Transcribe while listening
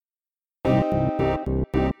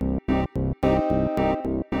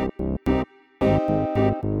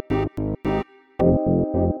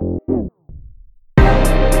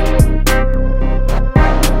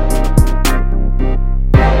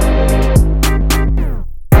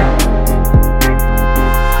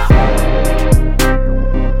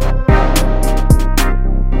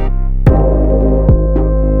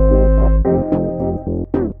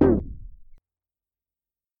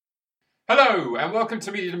Hello and welcome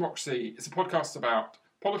to Media Democracy. It's a podcast about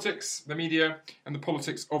politics, the media, and the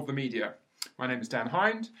politics of the media. My name is Dan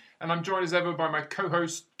Hind, and I'm joined as ever by my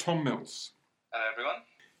co-host Tom Mills. Hello everyone.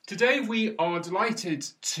 Today we are delighted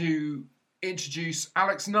to introduce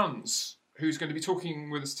Alex Nuns, who's going to be talking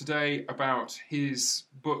with us today about his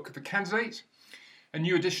book, The Candidate, a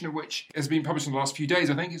new edition of which has been published in the last few days.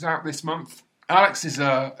 I think it's out this month. Alex is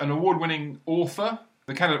an award-winning author.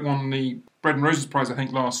 The Candidate won the Bread and Roses Prize, I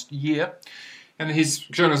think, last year. And his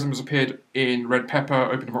journalism has appeared in Red Pepper,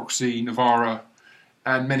 Open Democracy, Novara,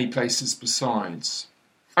 and many places besides.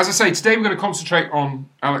 As I say, today we're going to concentrate on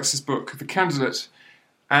Alex's book, The Candidate.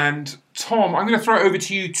 And Tom, I'm going to throw it over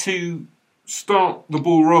to you to start the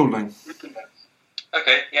ball rolling.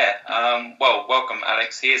 Okay, yeah. Well, welcome,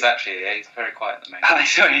 Alex. He is actually here. He's very quiet at the moment.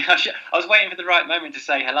 Sorry, I was waiting for the right moment to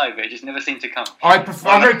say hello, but it just never seemed to come. I'm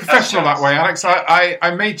very professional that way, Alex.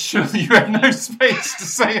 I made sure that you had no space to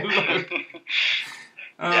say hello.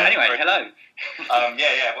 Anyway, hello.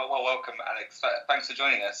 Well, welcome, Alex. Thanks for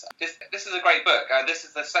joining us. This is a great book. This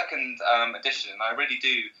is the second edition. I really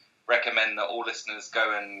do recommend that all listeners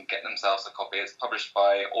go and get themselves a copy. It's published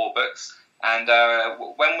by All Books. And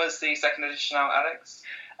when was the second edition out, Alex?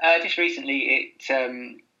 Just recently.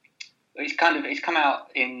 It's come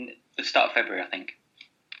out in the start of February, I think.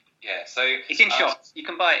 Yeah, so it's in shops. You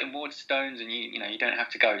can buy it in Waterstones, and you don't have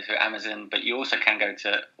to go to Amazon, but you also can go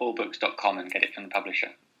to allbooks.com and get it from the publisher.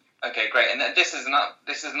 Okay, great. And this is an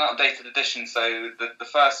updated edition. So the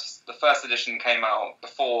first edition came out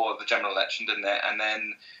before the general election, didn't it? And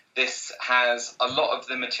then this has a lot of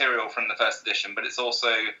the material from the first edition, but it's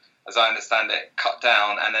also, as I understand it, cut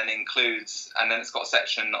down and then it's got a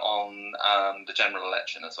section on the general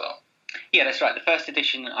election as well. Yeah, that's right. The first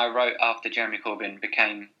edition I wrote after Jeremy Corbyn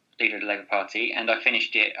became leader of the Labour Party, and I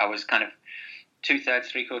finished it. I was kind of 2/3,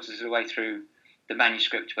 3/4 of the way through the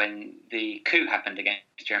manuscript when the coup happened against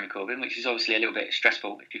Jeremy Corbyn, which is obviously a little bit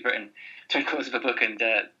stressful if you've written 3/4 of a book and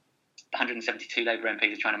 172 Labour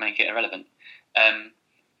MPs are trying to make it irrelevant.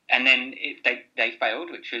 And then they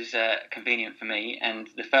failed, which was convenient for me. And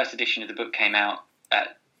the first edition of the book came out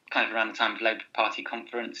at kind of around the time of the Labour Party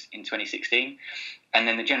conference in 2016. And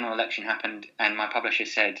then the general election happened, and my publisher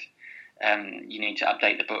said, you need to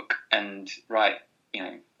update the book and write,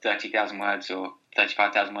 30,000 words or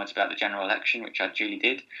 35,000 words about the general election, which I duly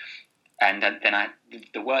did. And then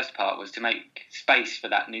the worst part was to make space for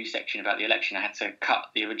that new section about the election. I had to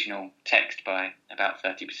cut the original text by about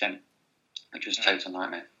 30%, which was a total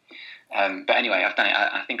nightmare. But anyway, I've done it.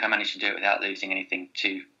 I think I managed to do it without losing anything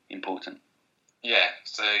too important. Yeah,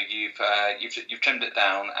 so you've trimmed it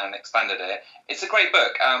down and expanded it. It's a great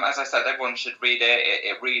book. As I said, everyone should read it.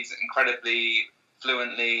 It reads incredibly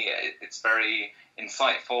fluently. It's very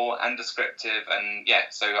insightful and descriptive, and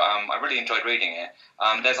so I really enjoyed reading it.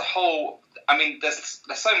 There's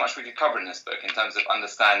so much we could cover in this book in terms of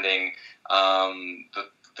understanding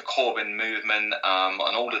the Corbyn movement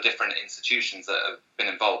and all the different institutions that have been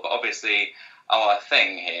involved. But obviously, our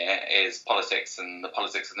thing here is politics and the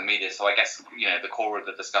politics of the media. So I guess the core of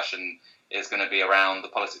the discussion is going to be around the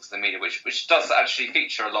politics of the media, which does actually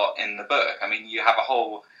feature a lot in the book. I mean, you have a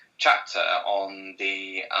whole chapter on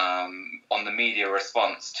the media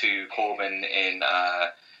response to Corbyn in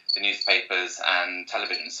the newspapers and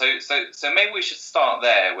television. So maybe we should start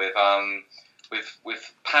there with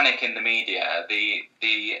panic in the media,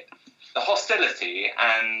 the hostility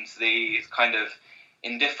and the kind of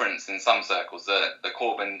indifference in some circles that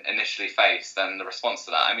Corbyn initially faced, and the response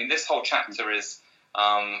to that. I mean, this whole chapter is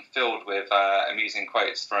filled with amusing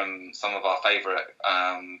quotes from some of our favourite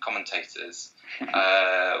commentators.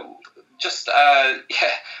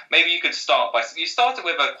 Maybe you could start by... You started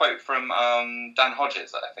with a quote from Dan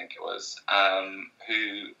Hodges, I think it was,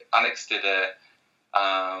 who Alex did a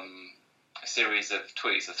series of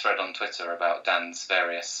tweets, a thread on Twitter about Dan's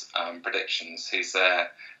various predictions. He's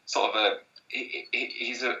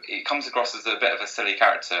he comes across as a bit of a silly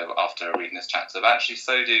character after reading this chapter, but actually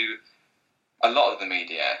so do a lot of the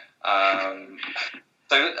media.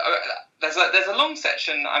 So there's a long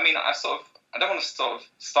section. I mean, I don't want to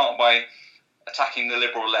start by attacking the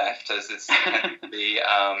liberal left, as it's the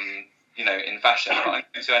in fashion, but I'm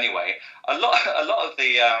going to anyway. A lot of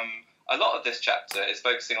a lot of this chapter is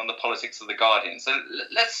focusing on the politics of The Guardian. So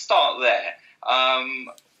let's start there.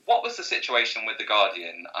 What was the situation with The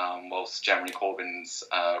Guardian whilst Jeremy Corbyn's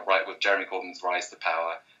rise to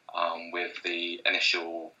power with the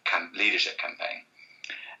initial leadership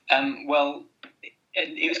campaign? Well,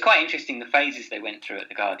 it was quite interesting, the phases they went through at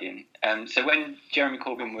The Guardian. So when Jeremy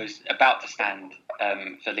Corbyn was about to stand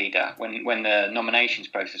for leader, when the nominations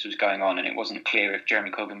process was going on and it wasn't clear if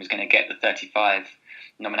Jeremy Corbyn was going to get the 35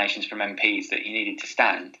 nominations from MPs that he needed to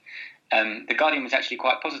stand, The Guardian was actually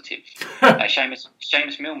quite positive.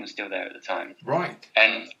 Seamus Milne was still there at the time. Right.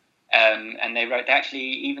 And they actually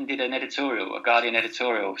even did an editorial, a Guardian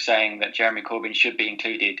editorial, saying that Jeremy Corbyn should be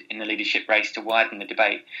included in the leadership race to widen the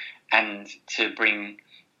debate and to bring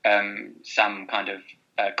some kind of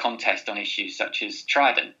contest on issues such as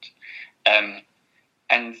Trident. And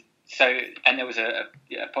there was a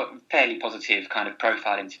fairly positive kind of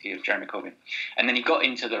profile interview of Jeremy Corbyn. And then he got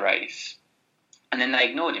into the race, and then they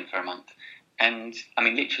ignored him for a month. And, I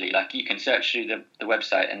mean, literally, like, you can search through the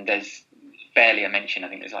website and there's barely a mention. I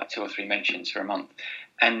think there's like 2 or 3 mentions for a month.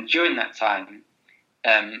 And during that time,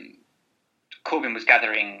 Corbyn was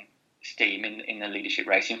gathering steam in the leadership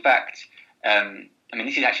race. In fact, I mean,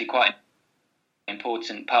 this is actually quite an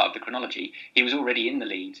important part of the chronology. He was already in the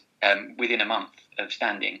lead within a month of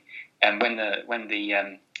standing. And when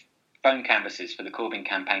the phone canvassers for the Corbyn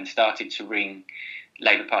campaign started to ring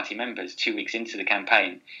Labour Party members 2 weeks into the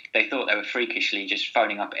campaign, they thought they were freakishly just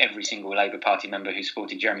phoning up every single Labour Party member who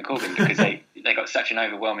supported Jeremy Corbyn because they got such an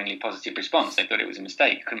overwhelmingly positive response. They thought it was a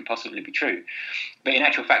mistake. It couldn't possibly be true. But in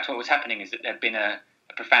actual fact, what was happening is that there had been a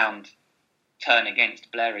profound turn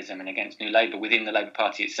against Blairism and against New Labour within the Labour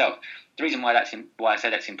Party itself. The reason why I say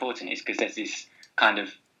that's important is because there's this kind of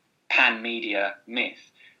pan-media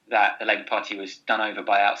myth that the Labour Party was done over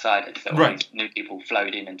by outsiders, that all these new people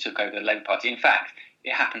flowed in and took over the Labour Party. In fact,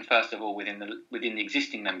 it happened first of all within the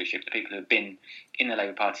existing membership, the people who had been in the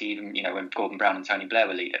Labour Party, even when Gordon Brown and Tony Blair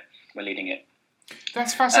were leading it.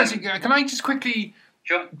 That's fascinating. Can I just quickly,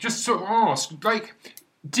 just sort of ask, like,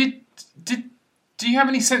 do you have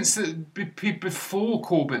any sense that before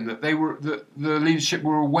Corbyn that the leadership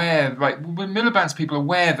were aware, like, were Miliband's people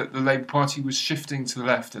aware that the Labour Party was shifting to the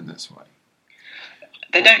left in this way?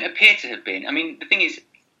 They don't appear to have been. I mean, the thing is,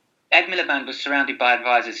 Ed Miliband was surrounded by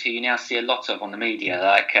advisors who you now see a lot of on the media,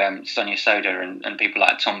 like Sonia Soda and people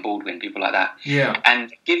like Tom Baldwin, people like that. Yeah.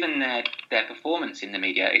 And given their performance in the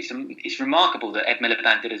media, it's remarkable that Ed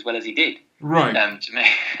Miliband did as well as he did. Right. To me,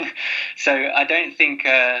 so I don't think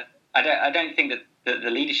that the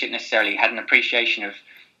leadership necessarily had an appreciation of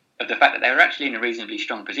the fact that they were actually in a reasonably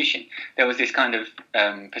strong position. There was this kind of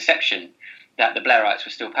perception that the Blairites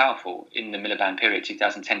were still powerful in the Miliband period,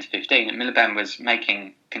 2010 to 15, and Miliband was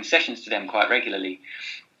making concessions to them quite regularly,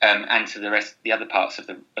 and to the other parts of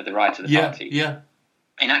the right of the party. Yeah.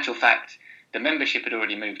 In actual fact, the membership had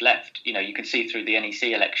already moved left. You can see through the NEC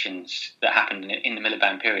elections that happened in the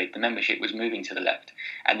Miliband period, the membership was moving to the left,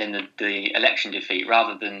 and then the election defeat,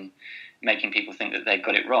 rather than making people think that they'd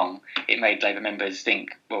got it wrong, it made Labour members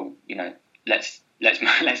think, well, let's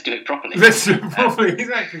do it properly. Let's do it properly,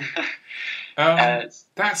 exactly. That's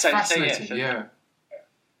fascinating, yeah.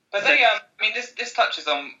 But this touches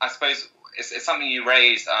on, I suppose, it's something you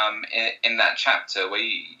raised in that chapter where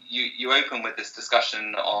you open with this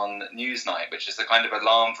discussion on Newsnight, which is a kind of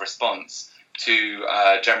alarmed response to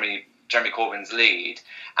Jeremy Corbyn's lead.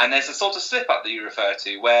 And there's a sort of slip-up that you refer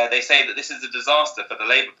to where they say that this is a disaster for the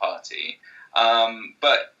Labour Party.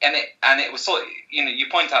 But it was sort of, you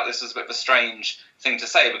point out this was a bit of a strange thing to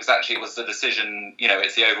say because actually it was the decision,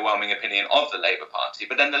 it's the overwhelming opinion of the Labour Party.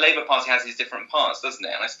 But then the Labour Party has these different parts, doesn't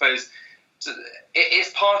it? And I suppose it is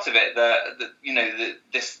part of it that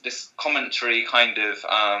this commentary kind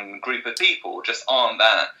of group of people just aren't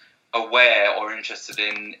that aware or interested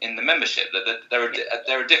in the membership. That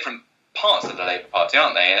there are different parts of the Labour Party,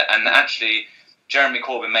 aren't they? And actually, Jeremy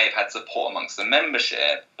Corbyn may have had support amongst the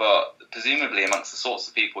membership, but presumably amongst the sorts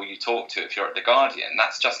of people you talk to if you're at The Guardian,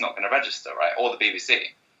 that's just not going to register, right? Or the BBC.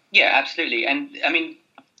 Yeah, absolutely. And, I mean,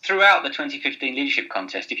 throughout the 2015 leadership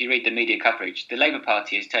contest, if you read the media coverage, the Labour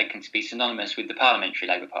Party is taken to be synonymous with the Parliamentary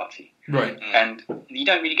Labour Party. Right. And you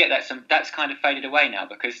don't really get that. That's kind of faded away now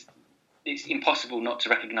because it's impossible not to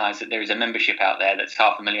recognise that there is a membership out there that's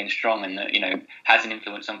 500,000 strong and that has an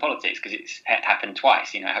influence on politics because it's happened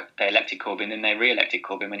twice. They elected Corbyn and they re-elected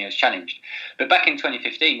Corbyn when he was challenged. But back in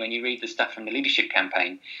 2015, when you read the stuff from the leadership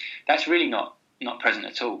campaign, that's really not present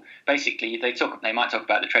at all. Basically, they might talk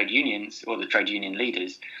about the trade unions or the trade union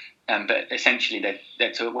leaders, but essentially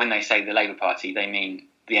when they say the Labour Party, they mean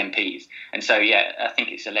the MPs. And so, I think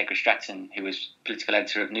it's Allegra Stratton, who was political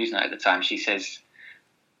editor of Newsnight at the time. She says,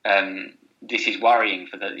 this is worrying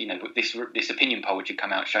for the, this opinion poll which had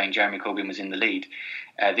come out showing Jeremy Corbyn was in the lead.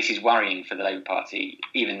 This is worrying for the Labour Party,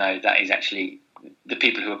 even though that is actually the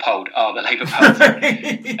people who are polled are the Labour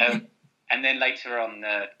Party. And then later on,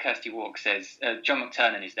 Kirsty Walk says, John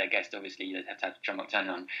McTernan is their guest, obviously, you'd have to have John McTernan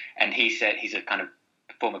on. And he said, he's a kind of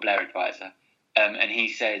former Blair advisor. And he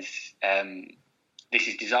says, this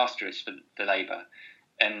is disastrous for Labour.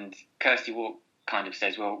 And Kirsty Walk kind of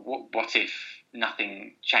says, well, what if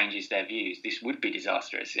nothing changes their views? This would be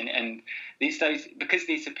disastrous. And because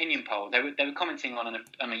this opinion poll, they were commenting on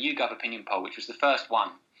a YouGov opinion poll, which was the first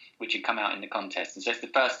one which had come out in the contest. And so it's the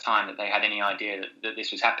first time that they had any idea that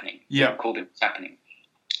this was happening, that Corbyn was happening.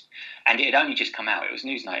 And it had only just come out. It was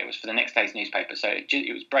Newsnight. It was for the next day's newspaper. So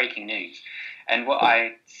it was breaking news. And what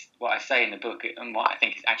I say in the book, and what I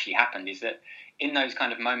think has actually happened, is that in those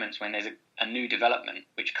kind of moments when there's a new development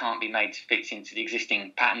which can't be made to fit into the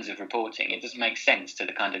existing patterns of reporting, it doesn't make sense to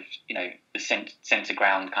the kind of, the centre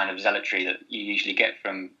ground kind of zealotry that you usually get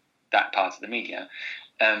from that part of the media.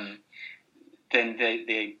 Then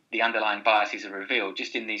the underlying biases are revealed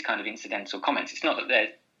just in these kind of incidental comments. It's not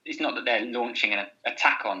that they're launching an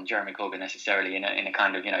attack on Jeremy Corbyn necessarily in a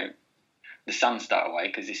kind of the Sun style way,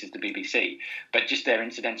 because this is the BBC, but just their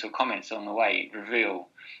incidental comments on the way reveal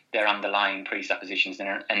their underlying presuppositions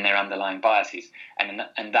and their underlying biases,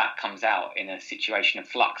 and that comes out in a situation of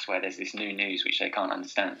flux where there's this new news which they can't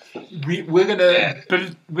understand. We're gonna,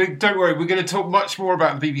 but don't worry, we're going to talk much more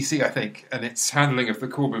about the BBC, I think, and its handling of the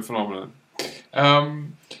Corbyn phenomenon.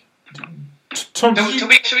 Tom, should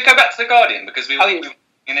we go back to the Guardian, because we were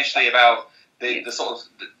initially about the sort of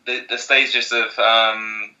the stages of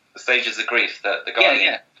the stages of grief that the Guardian.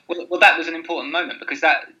 Yeah. Well, that was an important moment, because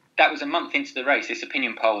that was a month into the race. This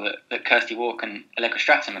opinion poll that Kirsty Walk and Allegra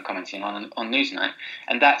Stratton are commenting on Newsnight,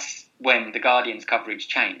 and that's when the Guardian's coverage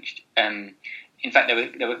changed. In fact,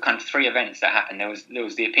 there were kind of three events that happened. There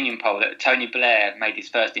was the opinion poll that Tony Blair made his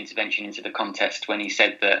first intervention into the contest when he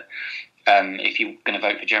said that if you're going to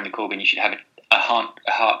vote for Jeremy Corbyn, you should have a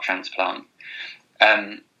heart transplant.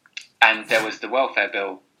 And there was the welfare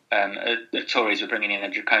bill. The Tories were bringing in a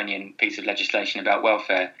draconian piece of legislation about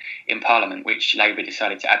welfare in Parliament, which Labour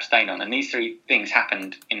decided to abstain on. And these three things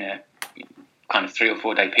happened in a kind of 3 or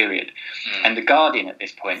 4 day period. And the Guardian at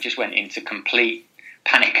this point just went into complete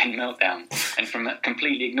panic and meltdown. And from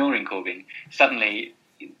completely ignoring Corbyn, suddenly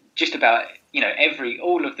just about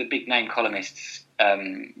all of the big name columnists,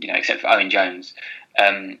 except for Owen Jones,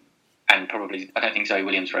 and probably, I don't think Zoe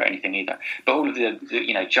Williams wrote anything either, but all of the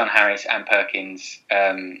John Harris, Anne Perkins,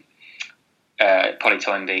 Polly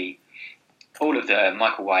Toynbee, all of the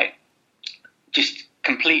Michael White, just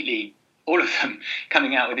completely, all of them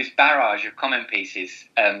coming out with this barrage of comment pieces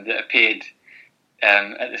that appeared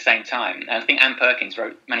at the same time. And I think Anne Perkins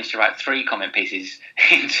managed to write 3 comment pieces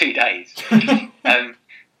in 2 days.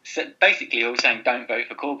 So basically all saying, don't vote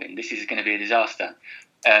for Corbyn, this is going to be a disaster.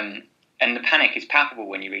 And the panic is palpable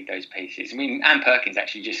when you read those pieces. I mean, Anne Perkins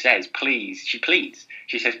actually just says, please, she pleads.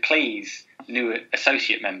 She says, please, new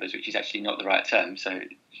associate members, which is actually not the right term, so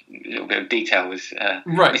a little bit of detail was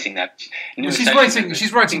missing there. Well,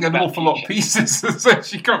 she's writing an awful lot of pieces, so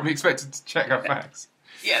she can't be expected to check her facts.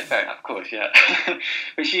 Yeah, fair enough, of course, yeah.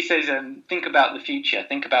 But she says, think about the future,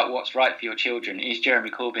 think about what's right for your children. Is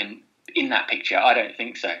Jeremy Corbyn in that picture? I don't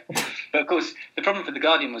think so. But of course, the problem for The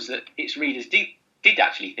Guardian was that its readers did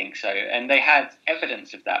actually think so, and they had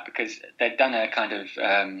evidence of that because they'd done a kind of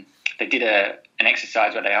they did an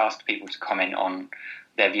exercise where they asked people to comment on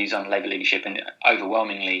their views on Labour leadership, and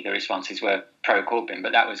overwhelmingly the responses were pro-Corbyn,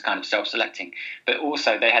 but that was kind of self-selecting. But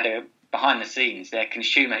also they had behind the scenes, their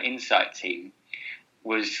consumer insight team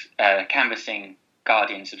was canvassing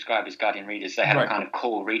Guardian subscribers, Guardian readers. They had a kind of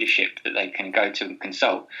core readership that they can go to and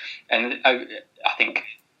consult, and I think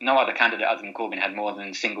no other candidate other than Corbyn had more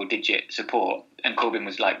than single-digit support, and Corbyn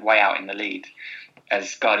was like way out in the lead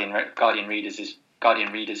as Guardian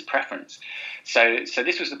readers' preference. So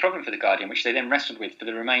this was the problem for The Guardian, which they then wrestled with for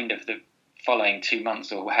the remainder of the following 2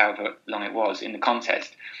 months or however long it was in the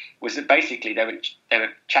contest, was that basically they were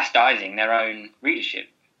chastising their own readership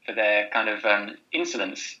for their kind of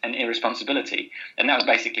insolence and irresponsibility, and that was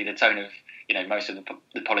basically the tone of most of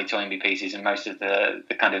the Polly Toynbee pieces and most of the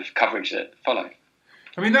kind of coverage that followed.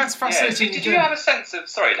 I mean, that's fascinating. Yeah. Did you have a sense of?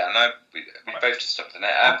 Sorry, Dan. We both just stopped in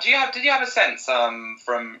there. Did you have a sense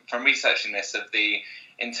from researching this of the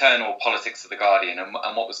internal politics of the Guardian and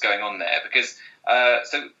what was going on there? Because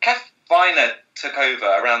so Kath Viner took over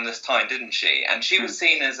around this time, didn't she? And she was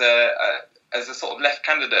seen as a sort of left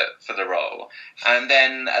candidate for the role. And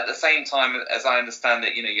then at the same time, as I understand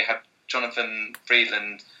it, you have Jonathan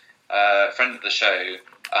Friedland, friend of the show,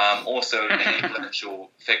 also an influential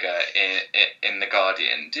figure in The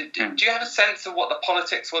Guardian. Do you have a sense of what the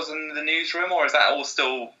politics was in the newsroom, or is that all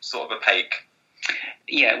still sort of opaque?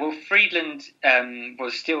 Yeah, well, Friedland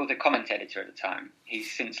was still the comment editor at the time.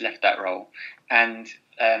 He's since left that role. And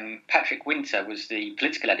Patrick Winter was the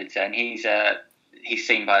political editor, and he's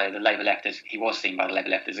seen by the Labour left as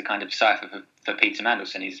a kind of cipher for Peter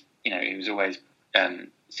Mandelson. He was always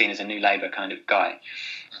seen as a New Labour kind of guy.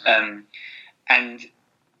 And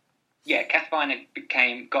yeah, Kath Viner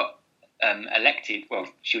got elected. Well,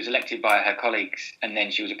 she was elected by her colleagues, and then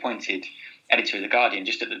she was appointed editor of The Guardian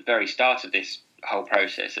just at the very start of this whole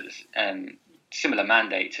process. Similar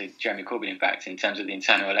mandate to Jeremy Corbyn, in fact, in terms of the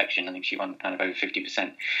internal election. I think she won kind of over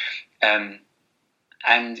 50%.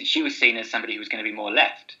 And she was seen as somebody who was going to be more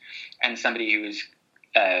left, and somebody who was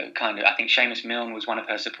I think Seamus Milne was one of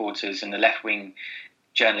her supporters, and the left-wing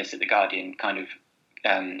journalists at The Guardian kind of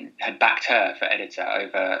had backed her for editor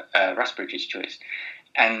over Rusbridge's choice.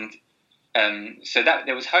 And so that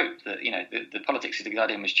there was hope that the politics of The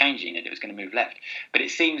Guardian was changing and it was going to move left. But it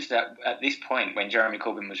seems that at this point, when Jeremy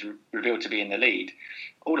Corbyn was revealed to be in the lead,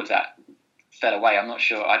 all of that fell away. I'm not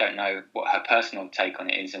sure. I don't know what her personal take on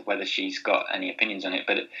it is, or whether she's got any opinions on it.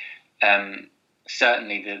 But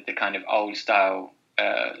certainly the kind of old style,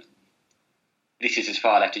 this is as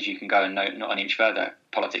far left as you can go and not an inch further,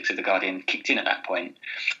 politics of The Guardian kicked in at that point.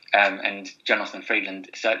 And Jonathan Friedland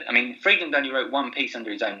said, Friedland only wrote one piece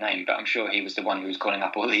under his own name, but I'm sure he was the one who was calling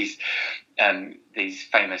up all these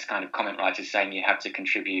famous kind of comment writers saying you have to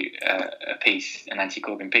contribute a piece, an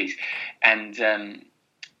anti-Corbyn piece. And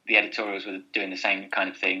the editorials were doing the same kind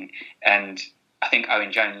of thing. And I think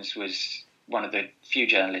Owen Jones was one of the few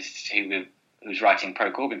journalists who was writing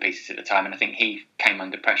pro-Corbyn pieces at the time, and I think he came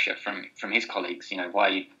under pressure from his colleagues. Why are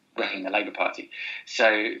you wrecking the Labour Party?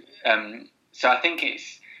 So I think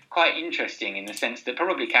it's quite interesting in the sense that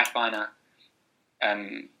probably Kath Viner,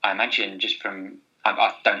 I imagine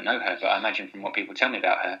I don't know her, but I imagine from what people tell me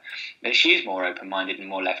about her, that she is more open-minded and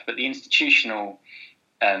more left, but the institutional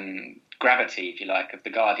gravity, if you like, of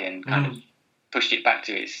The Guardian kind of pushed it back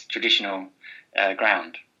to its traditional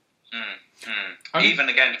ground. Even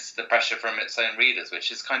against the pressure from its own readers,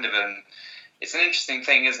 which is kind of it's an interesting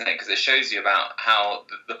thing, isn't it? Because it shows you about how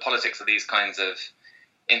the politics of these kinds of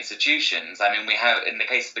institutions. We have, in the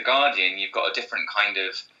case of The Guardian, you've got a different kind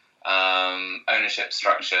of ownership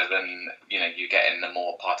structure than you get in the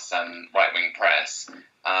more partisan right-wing press.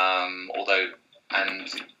 And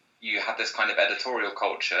you have this kind of editorial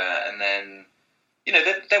culture, and then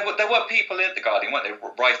there were people in The Guardian, weren't they,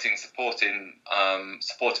 writing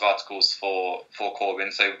supportive articles for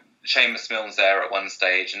Corbyn. So Seamus Milne's there at one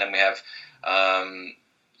stage, and then we have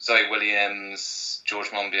Zoe Williams, George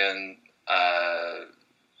Monbiot,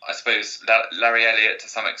 I suppose Larry Elliott to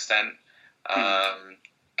some extent.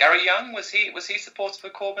 Gary Young, was he supportive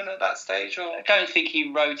of Corbyn at that stage? Or? I don't think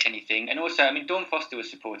he wrote anything. And also, Dawn Foster was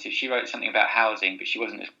supportive. She wrote something about housing, but she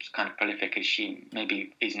wasn't as kind of prolific as she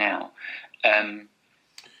maybe is now.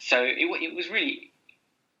 So it was really.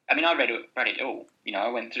 I read it all. I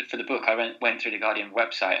went through for the book. I went through the Guardian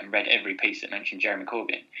website and read every piece that mentioned Jeremy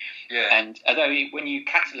Corbyn. Yeah. And although when you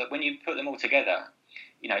put them all together,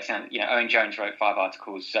 Owen Jones wrote 5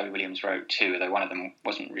 articles. Zoe Williams wrote 2, although one of them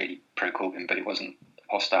wasn't really pro Corbyn, but it wasn't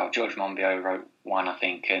hostile. George Monbiot wrote 1, I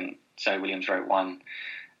think, and Zoe Williams wrote 1.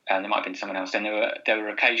 And there might have been someone else. Then there were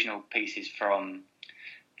occasional pieces from,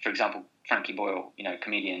 for example, Frankie Boyle,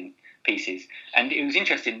 comedian pieces. And it was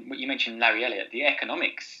interesting what you mentioned, Larry Elliott. The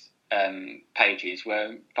economics pages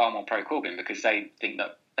were far more pro Corbyn because they think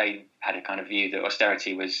that they had a kind of view that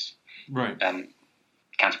austerity was right,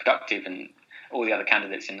 counterproductive, and all the other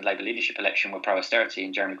candidates in the Labour leadership election were pro austerity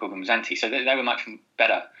and Jeremy Corbyn was anti. So they were much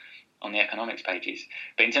better on the economics pages.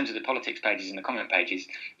 But in terms of the politics pages and the comment pages,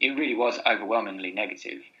 it really was overwhelmingly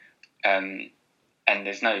negative. And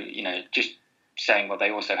there's no, just saying, well, they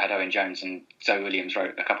also had Owen Jones and Zoe Williams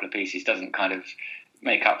wrote a couple of pieces doesn't kind of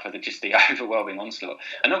make up for just the overwhelming onslaught.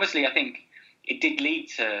 And obviously, I think it did lead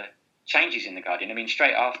to changes in The Guardian.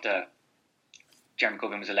 Straight after Jeremy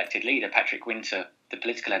Corbyn was elected leader, Patrick Winter, the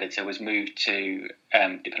political editor, was moved to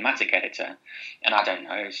diplomatic editor. And I don't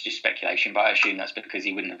know, it's just speculation, but I assume that's because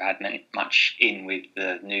he wouldn't have had much in with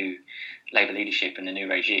the new Labour leadership and the new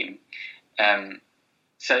regime.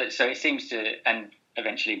 So it seems to, and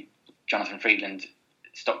eventually Jonathan Friedland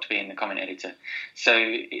stopped being the comment editor. So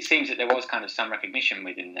it seems that there was kind of some recognition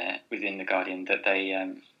within The Guardian that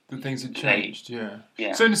they that things had changed. Yeah.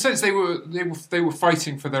 So in a sense, they were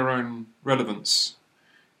fighting for their own relevance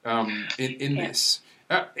in this.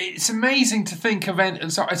 It's amazing to think of,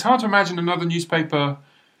 it's hard to imagine another newspaper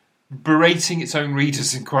berating its own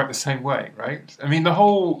readers in quite the same way, right? I mean, the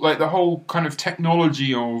whole kind of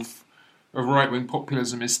technology of right-wing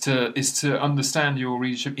populism is to understand your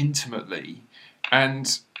readership intimately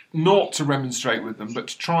and not to remonstrate with them, but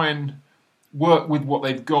to try and work with what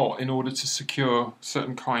they've got in order to secure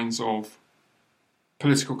certain kinds of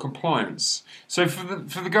political compliance. So for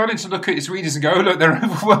the Guardian to look at its readers and go, oh look, they're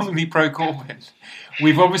overwhelmingly pro-Corbyn,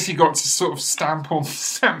 we've obviously got to sort of stamp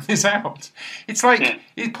this out. It's like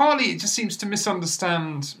it just seems to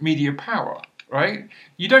misunderstand media power, right?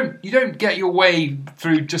 You don't get your way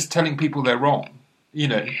through just telling people they're wrong, you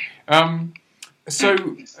know.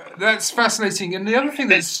 So that's fascinating. And the other thing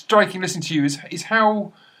that's striking listening to you is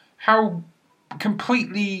how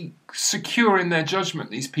completely secure in their judgment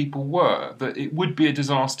these people were that it would be a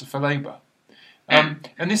disaster for Labour. And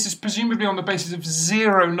this is presumably on the basis of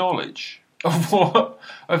zero knowledge of what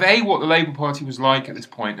the Labour Party was like at this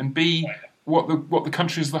point, and B, what the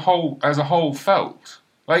country as a whole felt.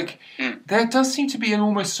 Like, there does seem to be an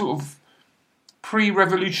almost sort of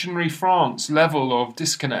pre-revolutionary France level of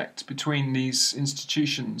disconnect between these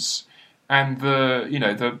institutions and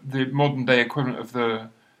the modern day equivalent of the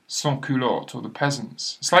sans-culottes or the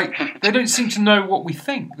peasants. It's like they don't seem to know what we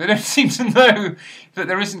think. They don't seem to know that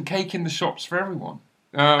there isn't cake in the shops for everyone.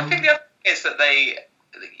 I think the other thing is that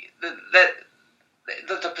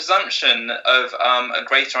the presumption of a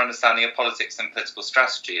greater understanding of politics and political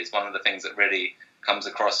strategy is one of the things that really comes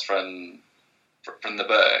across from the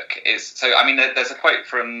book. There's a quote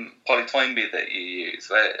from Polly Toynbee that you use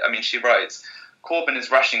where, she writes, "Corbyn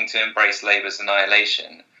is rushing to embrace Labour's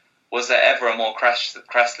annihilation. Was there ever a more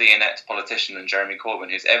crassly inept politician than Jeremy Corbyn,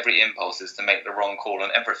 whose every impulse is to make the wrong call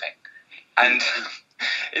on everything?" And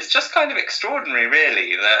it's just kind of extraordinary,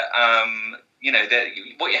 really, that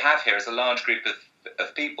what you have here is a large group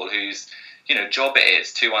of people whose job it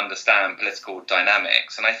is to understand political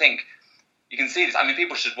dynamics. And I think you can see this. I mean,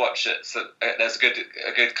 people should watch it. So there's a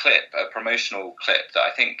good clip, a promotional clip that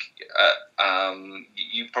I think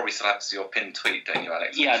you probably still have to see your pinned tweet, don't you,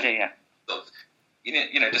 Alex? Yeah, I do. Yeah.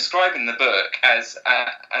 Describing the book as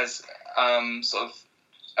sort of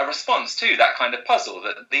a response to that kind of puzzle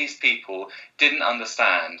that these people didn't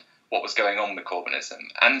understand what was going on with Corbynism,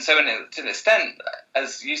 and so to an extent,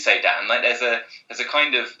 as you say, Dan, like there's a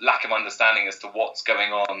kind of lack of understanding as to what's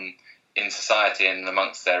going on in society and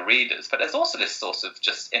amongst their readers, but there's also this sort of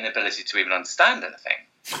just inability to even understand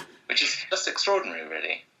anything, which is just extraordinary,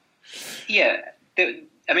 really. Yeah,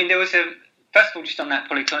 there was first of all, just on that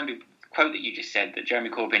Polly Toynbee quote that you just said, that Jeremy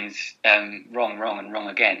Corbyn's wrong, and wrong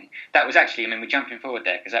again. That was actually, we're jumping forward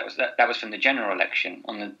there, because that was from the general election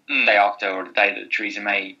on the day after, or the day that Theresa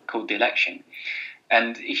May called the election.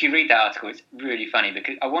 And if you read that article, it's really funny,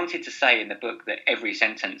 because I wanted to say in the book that every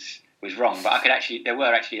sentence was wrong, but there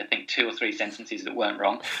were actually, I think, 2 or 3 sentences that weren't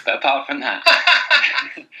wrong. But apart from that,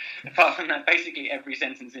 basically every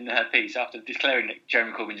sentence in her piece, after declaring that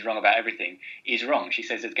Jeremy Corbyn's wrong about everything, is wrong. She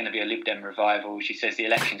says there's going to be a Lib Dem revival. She says the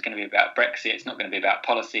election's going to be about Brexit. It's not going to be about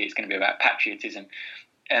policy. It's going to be about patriotism.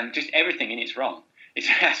 Just everything in it's wrong. It's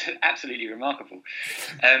absolutely remarkable.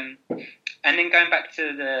 And then going back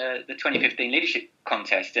to the 2015 leadership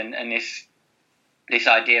contest and this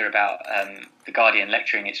idea about the Guardian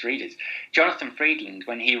lecturing its readers. Jonathan Freedland,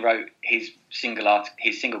 when he wrote his single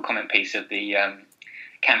comment piece of the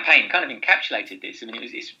campaign, kind of encapsulated this.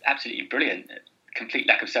 It's absolutely brilliant. Complete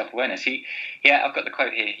lack of self-awareness. I've got the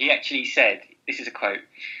quote here. He actually said, this is a quote.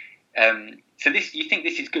 You think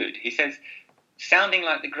this is good? He says, "Sounding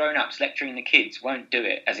like the grown-ups lecturing the kids won't do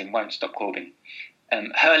it, as in won't stop Corbyn.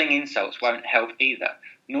 Hurling insults won't help either,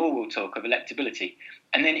 nor will talk of electability."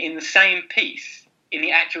 And then in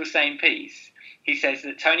the actual same piece, he says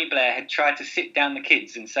that Tony Blair had tried to sit down the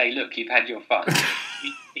kids and say, "Look, you've had your fun."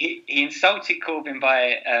 he insulted Corbyn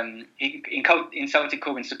insulted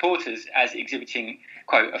Corbyn's supporters as exhibiting,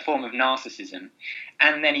 quote, "a form of narcissism."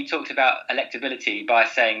 And then he talked about electability by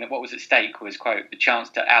saying that what was at stake was, quote, "the chance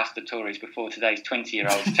to oust the Tories before today's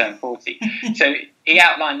 20-year-olds turn 40. So he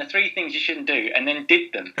outlined the 3 things you shouldn't do and then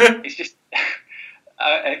did them. It's just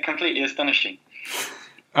completely astonishing.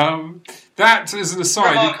 That is an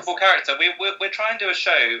aside. Remarkable character. We're trying to do a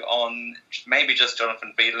show on maybe just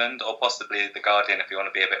Jonathan Freedland, or possibly The Guardian if you want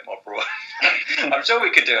to be a bit more broad. I'm sure we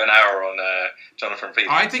could do an hour on Jonathan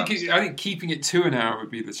Freedland. I think keeping it to an hour would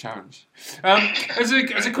be the challenge. As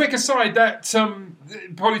a quick aside, that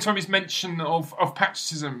Polly Toynbee's mention of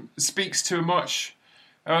patriotism speaks to a much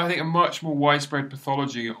more widespread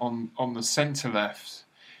pathology on the centre left.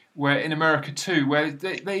 Where in America too, where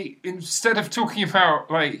they instead of talking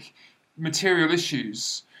about like material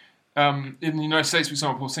issues, in the United States, for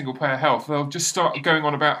example, single-payer health, they'll just start going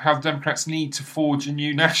on about how the Democrats need to forge a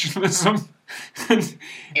new nationalism, and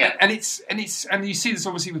you see this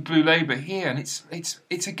obviously with Blue Labour here, and it's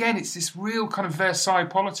this real kind of Versailles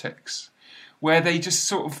politics, where they just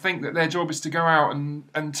sort of think that their job is to go out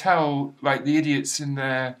and tell like the idiots in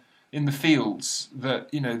the fields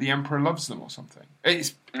that the emperor loves them or something.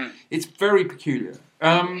 It's very peculiar.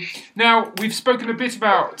 Now we've spoken a bit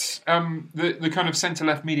about the kind of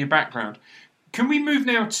centre-left media background. Can we move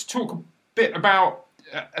now to talk a bit about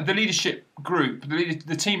the leadership group,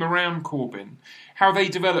 the team around Corbyn, how they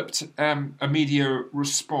developed a media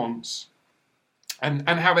response, and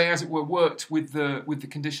how they, as it were, worked with the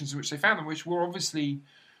conditions in which they found them, which were obviously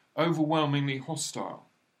overwhelmingly hostile.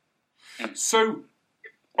 So,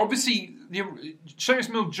 obviously, Seamus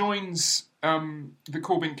Milne joins the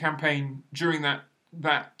Corbyn campaign during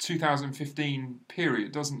that 2015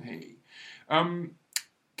 period, doesn't he? Can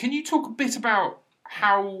you talk a bit about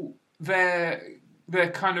how their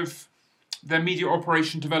media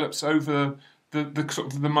operation develops over the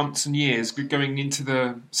sort of the months and years going into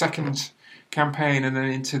the second campaign and then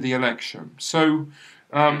into the election? So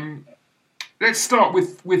let's start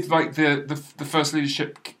with like the first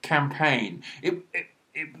leadership campaign.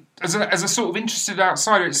 As a sort of interested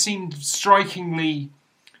outsider, it seemed strikingly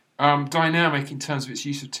dynamic in terms of its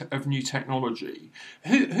use of new technology.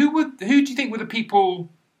 Who do you think were the people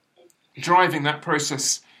driving that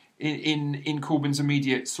process in Corbyn's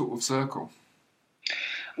immediate sort of circle?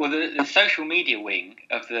 Well, the social media wing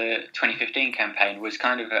of the 2015 campaign was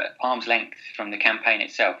kind of at arm's length from the campaign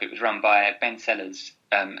itself. It was run by Ben Sellers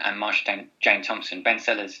and Marsha Jane Thompson. Ben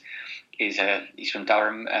Sellers he's from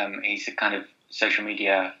Durham. He's a kind of social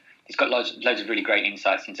media. He's got loads of really great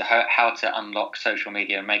insights into how to unlock social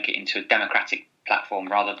media and make it into a democratic platform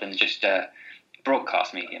rather than just a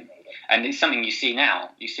broadcast medium. And it's something you see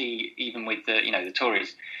now. You see even with the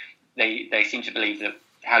Tories, they seem to believe that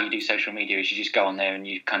how you do social media is you just go on there and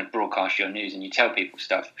you kind of broadcast your news and you tell people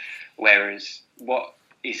stuff. Whereas what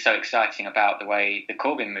is so exciting about the way the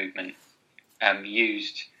Corbyn movement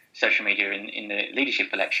used social media in the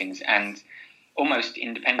leadership elections and almost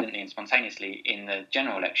independently and spontaneously in the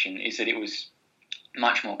general election is that it was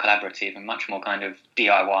much more collaborative and much more kind of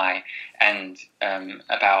DIY and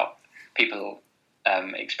about people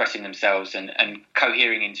expressing themselves and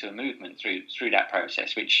cohering into a movement through that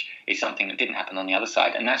process, which is something that didn't happen on the other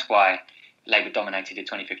side. And that's why Labour dominated the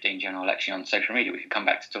 2015 general election on social media. We can come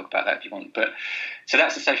back to talk about that if you want. But so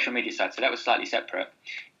that's the social media side. So that was slightly separate.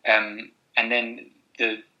 And then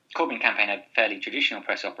the Corbyn campaign had a fairly traditional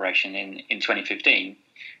press operation in 2015.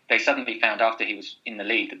 They suddenly found after he was in the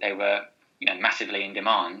lead that they were massively in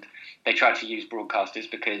demand. They tried to use broadcasters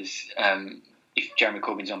because if Jeremy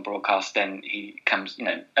Corbyn's on broadcast, then he comes,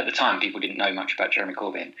 at the time people didn't know much about Jeremy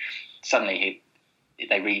Corbyn. Suddenly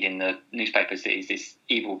they read in the newspapers that he's this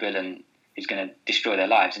evil villain who's going to destroy their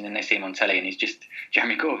lives, and then they see him on telly and he's just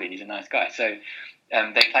Jeremy Corbyn, he's a nice guy. So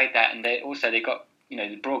they played that, and they got,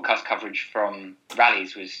 the broadcast coverage from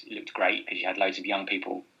rallies looked great because you had loads of young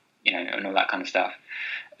people, and all that kind of stuff.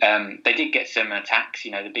 They did get some attacks.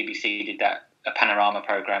 The BBC did a panorama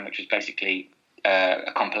programme, which was basically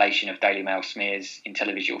a compilation of Daily Mail smears in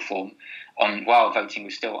televisual form while voting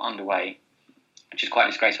was still underway, which is quite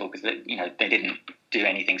disgraceful because they didn't do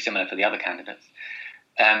anything similar for the other candidates.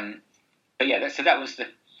 But yeah, so that was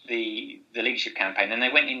the leadership campaign. And they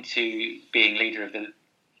went into being leader of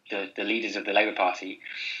the leaders of the Labour Party,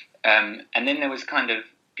 and then there was kind of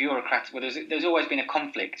bureaucratic. Well, there's always been a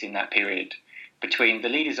conflict in that period between the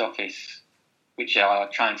leader's office, which are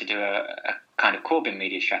trying to do a kind of Corbyn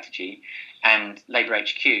media strategy, and Labour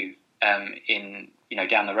HQ in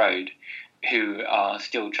down the road, who are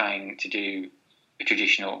still trying to do a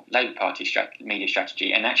traditional Labour Party media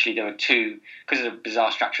strategy. And actually there were two, because of the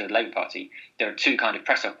bizarre structure of the Labour Party, there are two kind of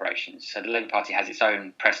press operations. So the Labour Party has its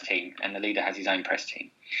own press team and the leader has his own press team.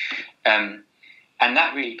 And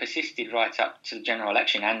that really persisted right up to the general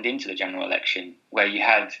election and into the general election, where you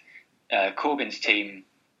had Corbyn's team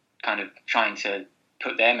kind of trying to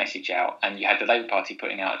put their message out, and you had the Labour Party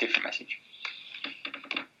putting out a different message.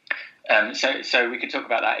 So we could talk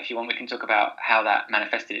about that if you want. We can talk about how that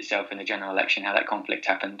manifested itself in the general election, how that conflict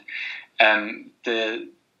happened.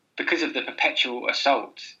 Because of the perpetual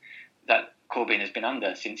assault that Corbyn has been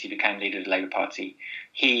under since he became leader of the Labour Party,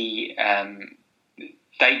 they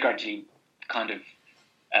gradually kind of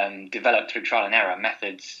developed through trial and error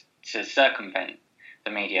methods to circumvent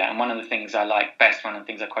the media. And one of the things I like best, one of the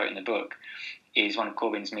things I quote in the book, is one of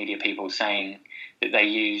Corbyn's media people saying that they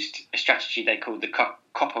used a strategy they called the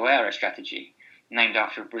capoeira strategy, named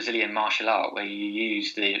after a Brazilian martial art, where you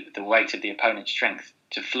use the weight of the opponent's strength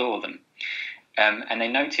to floor them. And they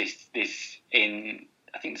noticed this in,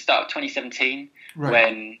 I think, the start of 2017,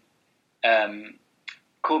 when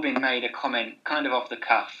Corbyn made a comment kind of off the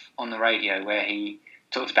cuff on the radio where he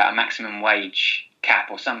talked about a maximum wage cap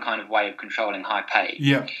or some kind of way of controlling high pay.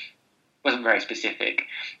 Yeah. Wasn't very specific.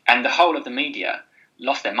 And the whole of the media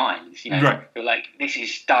lost their minds. You know, They were like, this is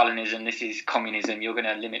Stalinism, this is communism, you're going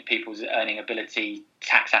to limit people's earning ability,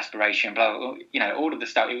 tax aspiration, blah, blah, blah. You know, all of the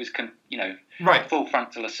stuff. It was, full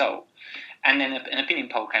frontal assault. And then an opinion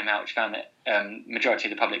poll came out which found that majority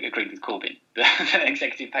of the public agreed with Corbyn. The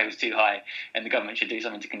executive pay was too high and the government should do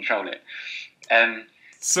something to control it.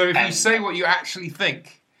 So if you say what you actually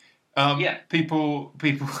think, people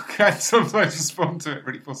can sometimes respond to it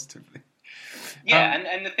really positively. Yeah,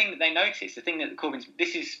 and the thing that they noticed, the thing that Corbyn's,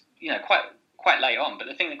 this is quite late on, but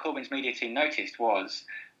the thing that Corbyn's media team noticed was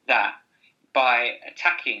that by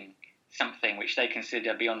attacking something which they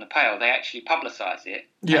consider beyond the pale, they actually publicise it,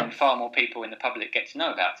 and far more people in the public get to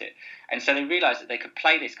know about it. And so they realised that they could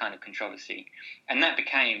play this kind of controversy, and that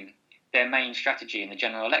became their main strategy in the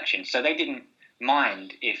general election. So they didn't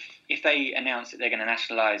mind if they announce that they're going to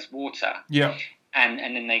nationalise water, and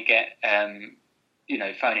then they get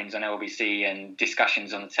phone-ins on LBC and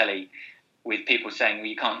discussions on the telly with people saying, well,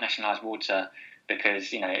 you can't nationalise water because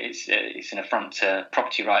it's an affront to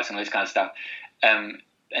property rights and all this kind of stuff.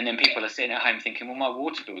 And then people are sitting at home thinking, well, my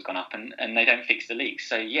water bill's gone up and they don't fix the leaks,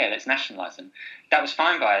 so let's nationalise them. That was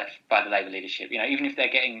fine by the Labour leadership. Even if they're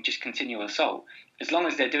getting just continual assault, as long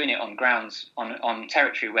as they're doing it on grounds, on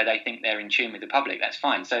territory where they think they're in tune with the public, that's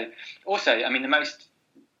fine. So also,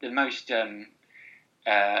 the most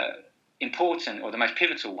important or the most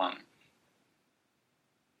pivotal one,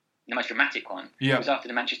 the most dramatic one, was after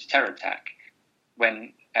the Manchester terror attack,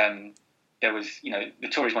 when there was, the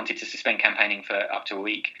Tories wanted to suspend campaigning for up to a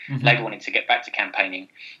week. Mm-hmm. Labour wanted to get back to campaigning,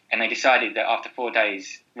 and they decided that after 4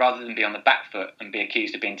 days, rather than be on the back foot and be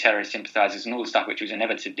accused of being terrorist sympathisers and all the stuff which was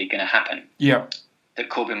inevitably going to happen, that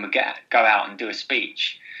Corbyn would go out and do a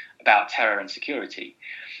speech about terror and security.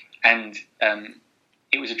 And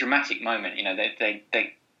it was a dramatic moment.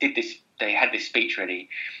 They did this. They had this speech ready.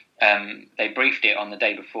 They briefed it on the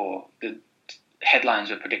day before. The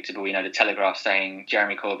headlines were predictable. The Telegraph saying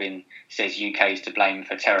Jeremy Corbyn says UK is to blame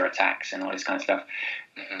for terror attacks and all this kind of stuff.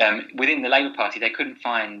 Mm-hmm. Within the Labour Party, they couldn't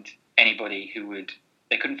find anybody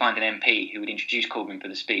they couldn't find an MP who would introduce Corbyn for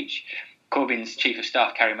the speech. Corbyn's chief of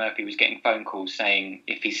staff, Carrie Murphy, was getting phone calls saying,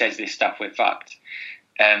 if he says this stuff, we're fucked,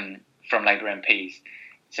 from Labour MPs.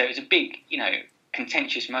 So it was a big,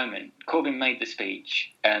 contentious moment. Corbyn made the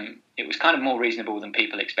speech. It was kind of more reasonable than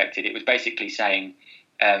people expected. It was basically saying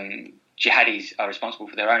jihadis are responsible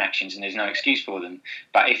for their own actions and there's no excuse for them.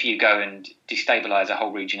 But if you go and destabilise a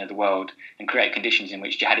whole region of the world and create conditions in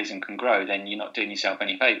which jihadism can grow, then you're not doing yourself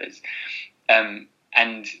any favours.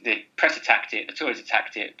 And the press attacked it, the Tories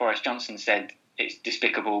attacked it. Boris Johnson said it's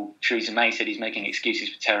despicable. Theresa May said he's making excuses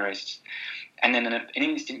for terrorists. And then an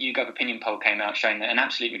instant YouGov opinion poll came out showing that an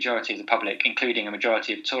absolute majority of the public, including a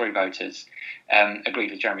majority of Tory voters,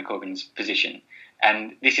 agreed with Jeremy Corbyn's position.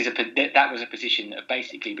 And that was a position that had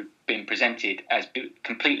basically been presented as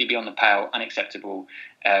completely beyond the pale, unacceptable,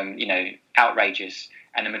 outrageous,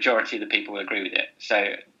 and the majority of the people will agree with it.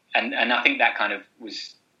 So, and I think that kind of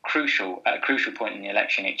was crucial at a crucial point in the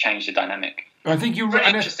election. It changed the dynamic. I think you're really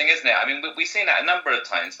interesting, isn't it? We've seen that a number of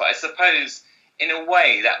times, but I suppose in a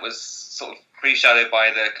way that was sort of pre-shadowed by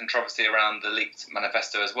the controversy around the leaked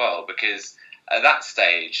manifesto as well, because at that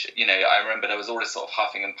stage, I remember there was all this sort of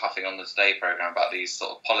huffing and puffing on the Today programme about these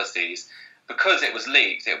sort of policies. Because it was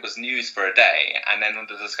leaked, it was news for a day, and then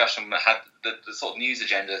the discussion had the sort of news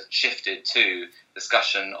agenda shifted to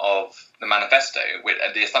discussion of the manifesto, with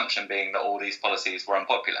the assumption being that all these policies were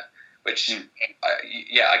unpopular, which,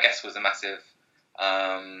 I guess was a massive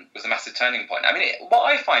turning point. What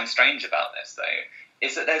I find strange about this, though,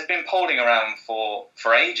 is that there's been polling around for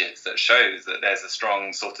ages that shows that there's a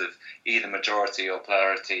strong sort of either majority or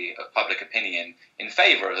plurality of public opinion in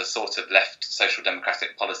favour of the sort of left social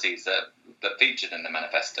democratic policies that featured in the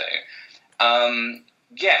manifesto.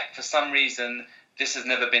 For some reason, this has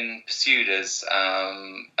never been pursued as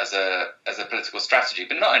a political strategy.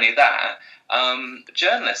 But not only that,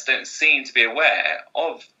 journalists don't seem to be aware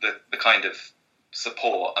of the kind of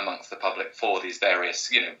support amongst the public for these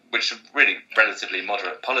various, which are really relatively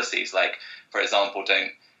moderate policies, like, for example,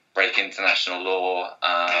 don't break international law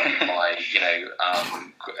and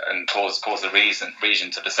cause a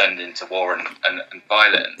region to descend into war and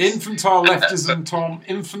violence. Infantile leftism, Tom.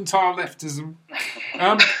 Infantile leftism.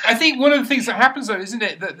 I think one of the things that happens, though, isn't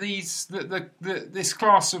it, that this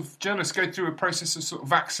class of journalists go through a process of sort of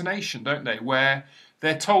vaccination, don't they, where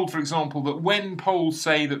they're told, for example, that when polls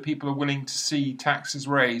say that people are willing to see taxes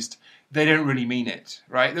raised, they don't really mean it,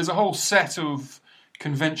 right? There's a whole set of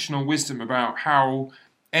conventional wisdom about how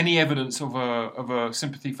any evidence of a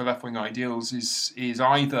sympathy for left-wing ideals is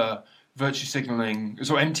either virtue signalling,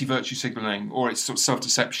 sort of empty virtue signalling, or it's sort of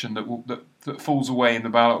self-deception that falls away in the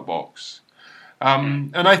ballot box.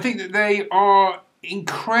 And I think that they are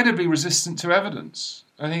incredibly resistant to evidence.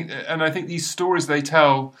 I think these stories they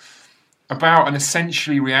tell about an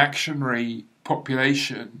essentially reactionary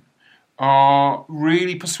population are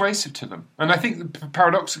really persuasive to them. And I think that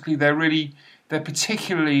paradoxically they're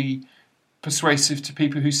particularly persuasive to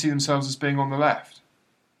people who see themselves as being on the left.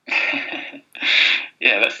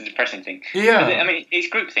 Yeah, that's the depressing thing. Yeah. I mean, it's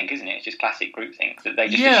groupthink, isn't it? It's just classic groupthink, that they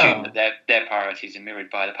just assume that their priorities are mirrored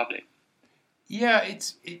by the public. Yeah,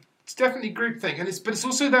 it's definitely groupthink, and it's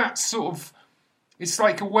also that sort of, it's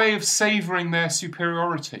like a way of savouring their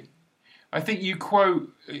superiority. I think you quote,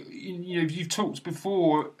 you've talked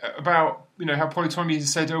before about, how Polly Toynbee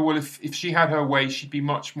has said, oh, well, if she had her way, she'd be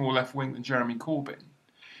much more left-wing than Jeremy Corbyn.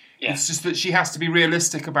 Yeah. It's just that she has to be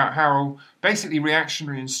realistic about how basically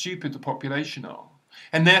reactionary and stupid the population are.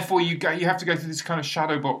 And therefore you have to go through this kind of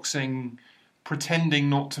shadowboxing, pretending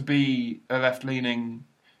not to be a left-leaning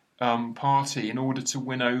party in order to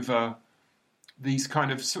win over these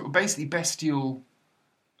kind of sort of basically bestial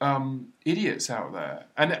idiots out there.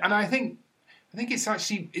 And I think it's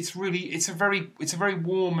actually it's a very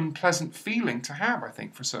warm and pleasant feeling to have, I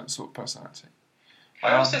think, for a certain sort of personality.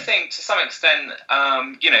 I also think, to some extent,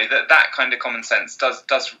 that kind of common sense does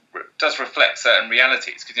reflect certain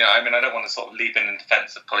realities. Because I don't want to sort of leap in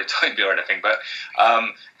defence of Polly Toynbee or anything, but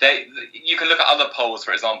you can look at other polls,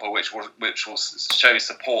 for example, which will show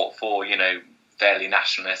support for fairly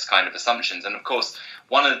nationalist kind of assumptions. And of course,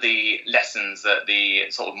 one of the lessons that the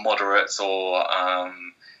sort of moderates or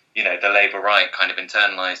the Labour right kind of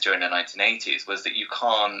internalised during the 1980s was that you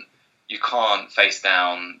can't face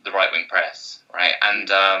down the right-wing press, right? And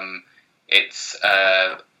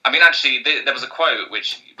actually, there was a quote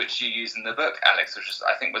which you use in the book, Alex, which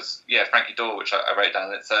I think was Frankie Dore, which I wrote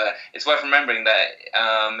down. It's worth remembering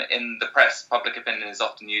that in the press, public opinion is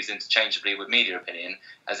often used interchangeably with media opinion,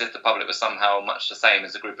 as if the public was somehow much the same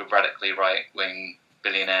as a group of radically right-wing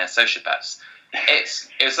billionaire sociopaths. It's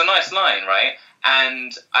a nice line, right?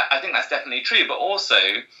 And I think that's definitely true. But also,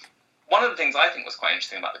 one of the things I think was quite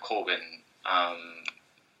interesting about the Corbyn,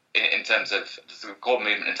 in terms of the Corbyn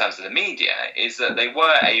movement, in terms of the media, is that they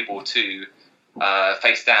were able to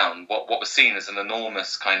face down what was seen as an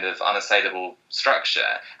enormous kind of unassailable structure.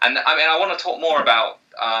 And I want to talk more about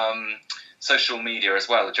social media as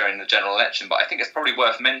well during the general election, but I think it's probably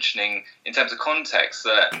worth mentioning in terms of context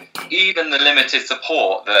that even the limited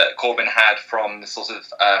support that Corbyn had from the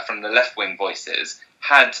from the left-wing voices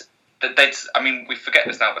had. We forget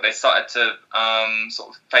this now, but they started to sort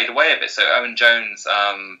of fade away a bit. So Owen Jones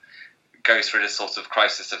goes through this sort of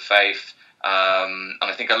crisis of faith, and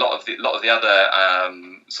I think a lot of the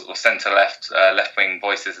other sort of centre-left, left-wing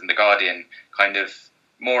voices in the Guardian kind of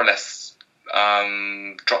more or less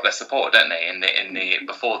drop their support, don't they, in the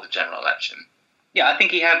before the general election? Yeah, I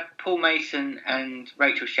think he had Paul Mason and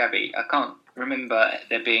Rachel Shabby. I can't remember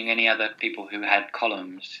there being any other people who had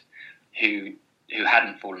columns who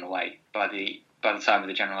hadn't fallen away by the time of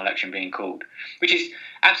the general election being called, which is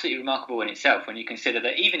absolutely remarkable in itself when you consider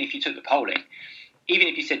that even if you took the polling, even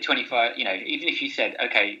if you said 25, even if you said,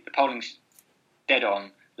 okay, the polling's dead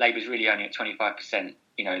on, Labour's really only at 25%,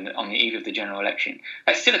 on the eve of the general election,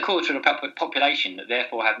 that's still a quarter of the population that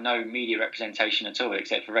therefore have no media representation at all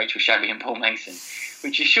except for Rachel Shabby and Paul Mason,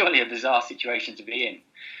 which is surely a bizarre situation to be in.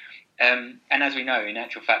 And as we know, in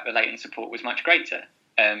actual fact, the latent support was much greater.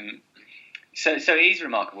 So it is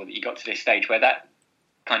remarkable that you got to this stage where that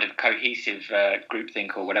kind of cohesive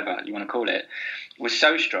groupthink, or whatever you want to call it, was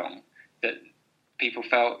so strong that people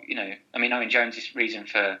felt, Owen Jones' reason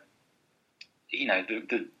for,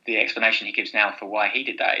 the explanation he gives now for why he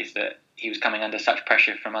did that is that he was coming under such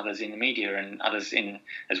pressure from others in the media and others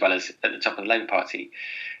as well as at the top of the Labour Party,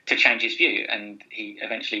 to change his view, and he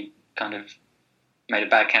eventually kind of made a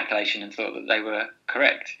bad calculation and thought that they were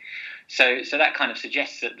correct. So that kind of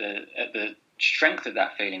suggests that the strength of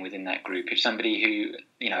that feeling within that group, if somebody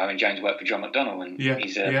who, Owen Jones worked for John McDonnell and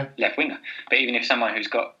he's a left-winger, but even if someone who's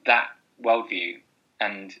got that worldview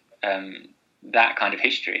and that kind of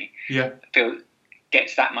history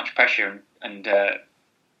gets that much pressure and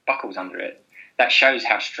buckles under it, that shows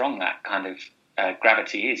how strong that kind of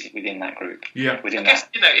gravity is within that group. Yeah. Within I guess,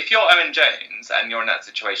 if you're Owen Jones and you're in that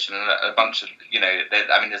situation, and a bunch of,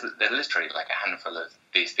 there's literally like a handful of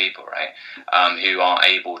these people, right, who are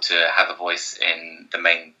able to have a voice in the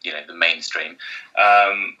mainstream.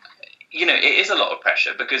 It is a lot of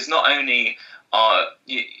pressure, because not only are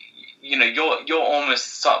you're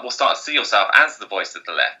almost will start to see yourself as the voice of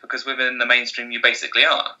the left, because within the mainstream you basically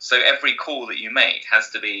are. So every call that you make has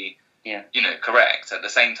to be correct, at the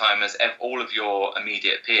same time as all of your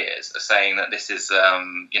immediate peers are saying that this is,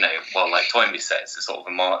 like Toynbee says, it's sort of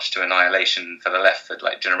a march to annihilation for the left for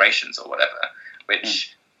like generations or whatever,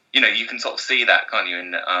 which, you can sort of see that, can't you,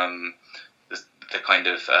 in the kind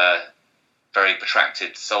of very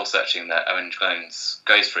protracted soul-searching that Owen Jones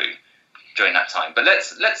goes through during that time. But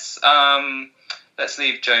let's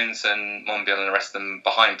leave Jones and Monbiot and the rest of them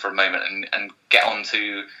behind for a moment and get on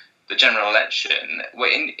to the general election.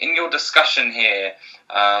 In your discussion here,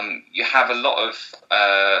 you have a lot of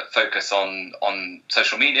focus on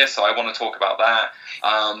social media, so I want to talk about that.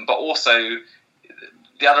 But also,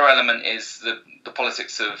 the other element is the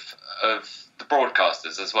politics of the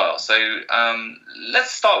broadcasters as well. So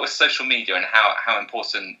let's start with social media and how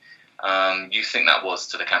important you think that was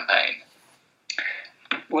to the campaign.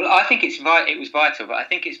 Well, I think it was vital, but I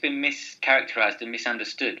think it's been mischaracterised and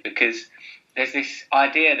misunderstood, because there's this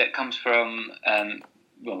idea that comes from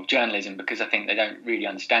journalism, because I think they don't really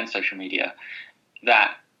understand social media,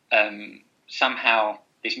 that somehow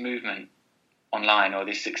this movement online, or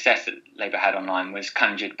this success that Labour had online, was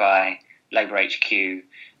conjured by Labour HQ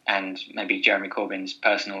and maybe Jeremy Corbyn's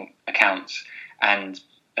personal accounts, and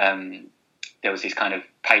there was this kind of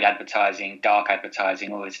paid advertising, dark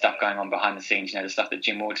advertising, all this stuff going on behind the scenes, the stuff that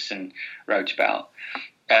Jim Waterson wrote about,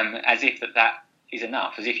 as if that is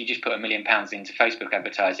enough, as if you just put £1 million into Facebook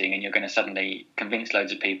advertising and you're going to suddenly convince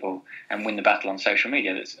loads of people and win the battle on social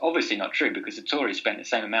media. That's obviously not true, because the Tories spent the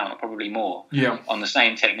same amount, or probably more, on the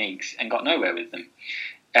same techniques and got nowhere with them.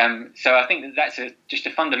 So I think that's just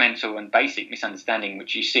a fundamental and basic misunderstanding,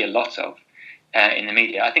 which you see a lot of in the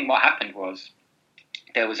media. I think what happened was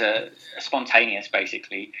there was a spontaneous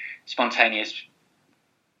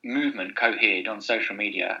movement cohered on social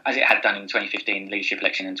media, as it had done in 2015 leadership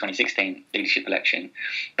election and 2016 leadership election,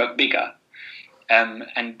 but bigger.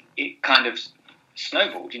 And it kind of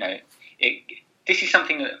snowballed, This is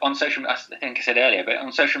something that on social media, I think I said earlier, but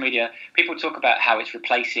on social media, people talk about how it's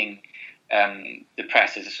replacing the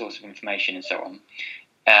press as a source of information and so on.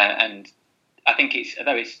 And I think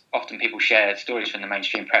although it's often people share stories from the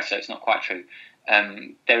mainstream press, so it's not quite true.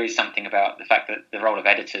 There is something about the fact that the role of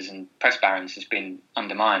editors and press barons has been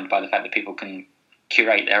undermined by the fact that people can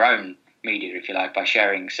curate their own media, if you like, by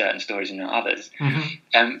sharing certain stories and not others.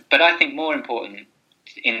 Mm-hmm. But I think more important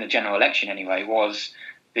in the general election anyway was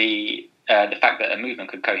the fact that a movement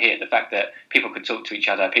could cohere, the fact that people could talk to each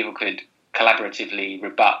other, people could collaboratively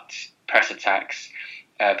rebut press attacks,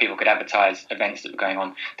 people could advertise events that were going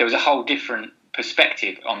on. There was a whole different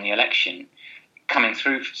perspective on the election coming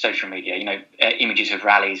through social media, images of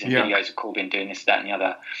rallies and videos of Corbyn doing this, that and the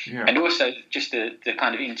other. Yeah. And also just the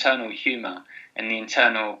kind of internal humour and the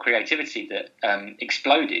internal creativity that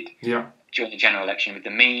exploded during the general election, with the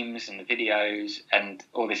memes and the videos and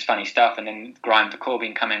all this funny stuff, and then Grime for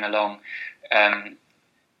Corbyn coming along. And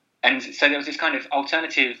so there was this kind of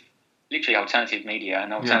literally alternative media,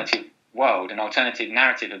 and alternative world, an alternative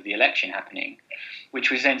narrative of the election happening,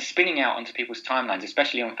 which was then spinning out onto people's timelines,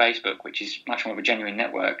 especially on Facebook, which is much more of a genuine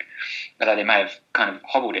network, although they may have kind of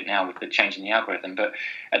hobbled it now with the change in the algorithm. But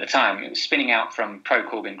at the time, it was spinning out from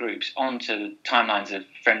pro-Corbyn groups onto timelines of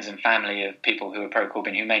friends and family of people who are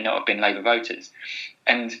pro-Corbyn who may not have been Labour voters.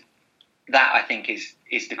 And that, I think, is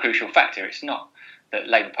the crucial factor. It's not that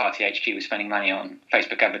Labour Party HQ was spending money on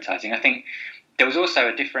Facebook advertising. I think there was also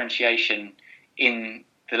a differentiation in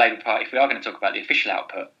the Labour Party. If we are going to talk about the official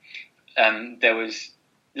output,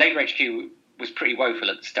 Labour HQ was pretty woeful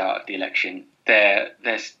at the start of the election. The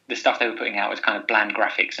stuff they were putting out was kind of bland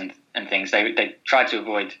graphics and things. They tried to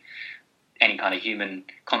avoid any kind of human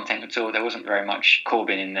content at all. There wasn't very much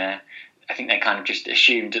Corbyn in there. I think they kind of just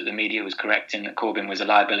assumed that the media was correct and that Corbyn was a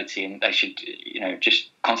liability and they should, just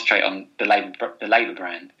concentrate on the Labour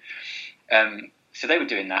brand. So they were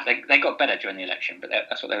doing that. They got better during the election, but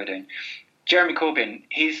that's what they were doing. Jeremy Corbyn,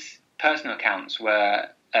 his personal accounts were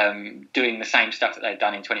doing the same stuff that they'd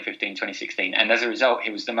done in 2015, 2016. And as a result, he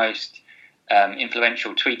was the most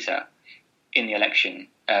influential tweeter in the election,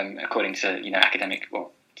 according to,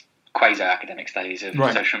 quasi-academic studies of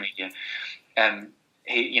social media.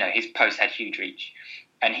 His posts had huge reach.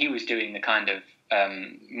 And he was doing the kind of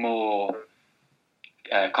more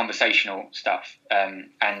conversational stuff and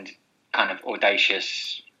kind of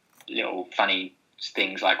audacious, little funny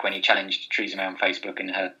things, like when he challenged Theresa May on Facebook in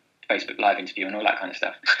her Facebook Live interview and all that kind of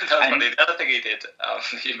stuff. That was funny. The other thing he did,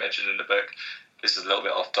 you mentioned in the book, this is a little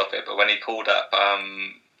bit off topic, but when he pulled up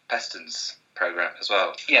Peston's programme as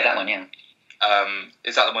well. Yeah, that one, yeah.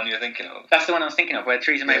 Is that the one you're thinking of? That's the one I was thinking of, where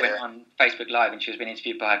Theresa May went on Facebook Live and she was being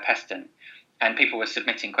interviewed by Peston, and people were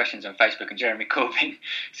submitting questions on Facebook, and Jeremy Corbyn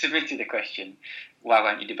submitted a question: "Why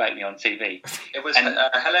won't you debate me on TV?" It was,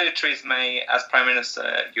 hello, Theresa May. As Prime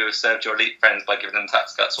Minister, you have served your elite friends by giving them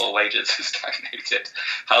tax cuts while wages have stagnated.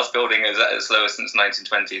 House building is at its lowest since the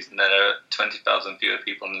 1920s, and there are 20,000 fewer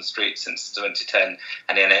people on the streets since 2010,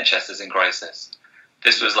 and the NHS is in crisis.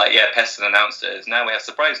 This was like, Peston announced it. Now we have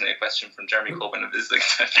surprisingly a question from Jeremy Corbyn of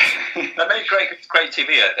Islington. That made great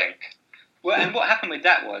TV, I think. Well, and what happened with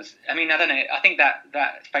that was, I mean, I don't know, I think that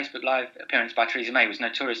Facebook Live appearance by Theresa May was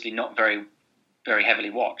notoriously not very, very heavily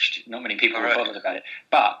watched. Not many people were bothered about it.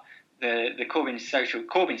 But the Corbyn's social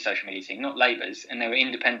media team, not Labour's, and they were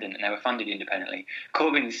independent and they were funded independently,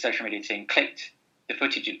 Corbyn's social media team clipped the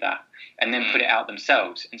footage of that and then put it out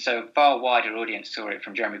themselves. And so a far wider audience saw it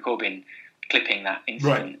from Jeremy Corbyn clipping that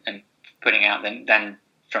incident and putting it out than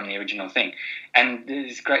from the original thing. And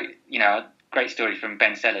there's great story from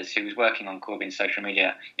Ben Sellers, who was working on Corbyn's social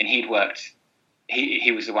media, and he was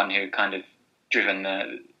the one who kind of driven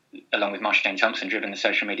along with Marsha Jane Thompson, driven the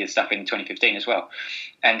social media stuff in 2015 as well.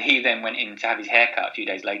 And he then went in to have his hair cut a few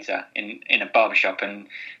days later in a barbershop, and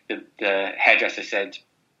the hairdresser said,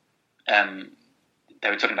 they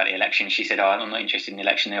were talking about the election. She said, I'm not interested in the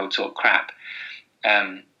election, they all talk crap.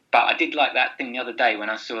 But I did like that thing the other day when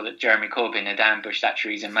I saw that Jeremy Corbyn had ambushed that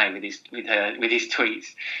Theresa May with his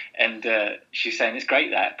tweets, and she was saying it's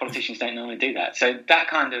great that politicians don't normally do that. So that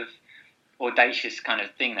kind of audacious kind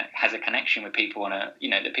of thing that has a connection with people that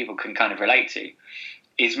people can kind of relate to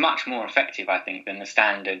is much more effective, I think, than the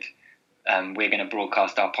standard. We're going to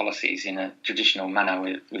broadcast our policies in a traditional manner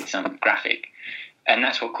with some graphic, and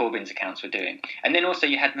that's what Corbyn's accounts were doing. And then also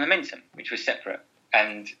you had Momentum, which was separate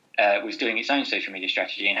and was doing its own social media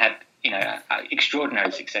strategy and had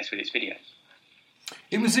extraordinary success with its videos.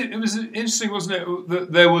 It was interesting, wasn't it,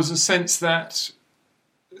 that there was a sense that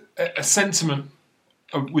a sentiment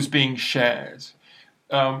was being shared,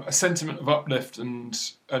 a sentiment of uplift and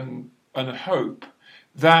a hope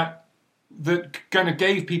that kind of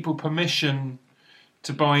gave people permission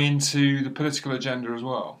to buy into the political agenda as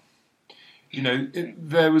well.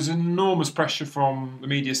 There was enormous pressure from the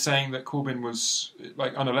media saying that Corbyn was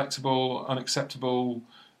like unelectable, unacceptable,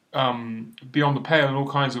 beyond the pale in all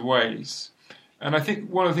kinds of ways. And I think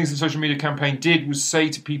one of the things the social media campaign did was say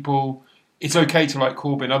to people, it's okay to like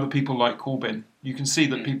Corbyn, other people like Corbyn. You can see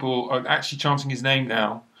that people are actually chanting his name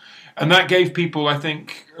now. And that gave people, I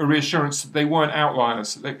think, a reassurance that they weren't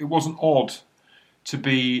outliers, that it wasn't odd to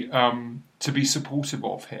be supportive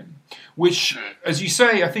of him. Which, as you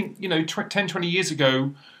say, I think 10, 20 years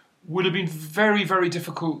ago would have been very, very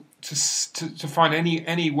difficult to find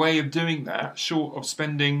any way of doing that, short of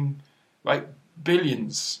spending like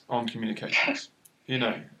billions on communications.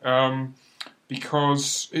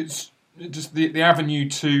 Because it's just the avenue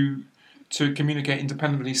to communicate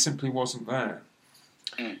independently simply wasn't there.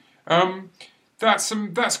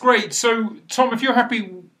 That's great. So, Tom, if you're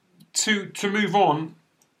happy to move on,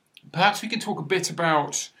 perhaps we can talk a bit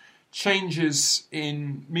about changes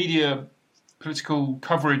in media political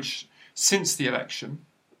coverage since the election.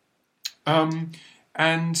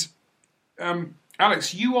 Alex,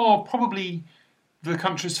 you are probably the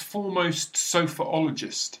country's foremost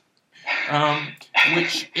sophaologist,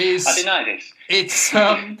 which is... I deny this.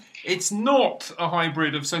 It's not a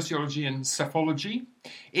hybrid of sociology and psephology.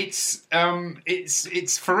 It's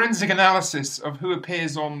forensic analysis of who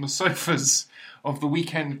appears on the sofas of the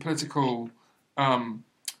weekend political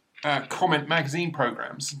comment magazine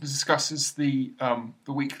programs, discusses the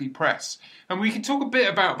weekly press, and we can talk a bit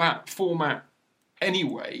about that format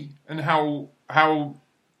anyway, and how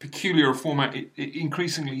peculiar a format it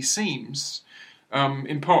increasingly seems,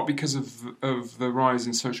 in part because of the rise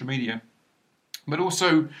in social media, but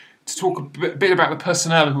also to talk a bit about the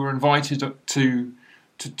personnel who are invited to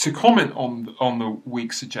comment on the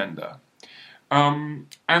week's agenda, and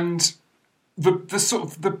the sort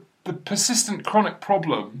of the persistent chronic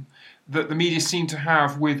problem that the media seem to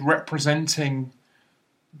have with representing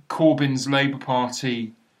Corbyn's Labour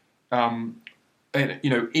Party, in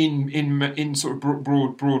sort of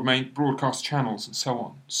broadcast channels and so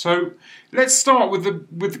on. So let's start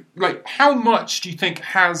with how much do you think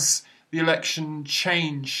has the election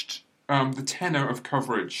changed the tenor of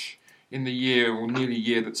coverage in the year or nearly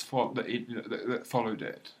year that followed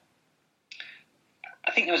it?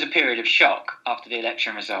 I think there was a period of shock after the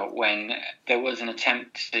election result when there was an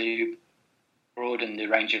attempt to broaden the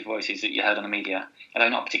range of voices that you heard on the media, although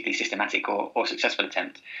not particularly systematic or successful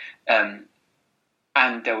attempt. And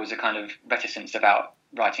there was a kind of reticence about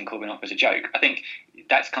writing Corbyn off as a joke. I think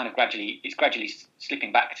that's kind of gradually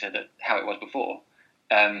slipping back to how it was before.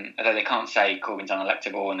 Although they can't say Corbyn's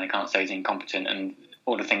unelectable and they can't say he's incompetent and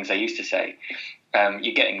all the things they used to say,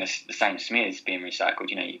 you're getting the same smears being recycled.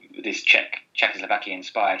 You know, this Czechoslovakian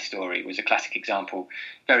spy story was a classic example,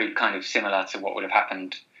 very kind of similar to what would have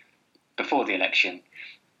happened before the election,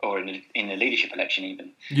 or in the leadership election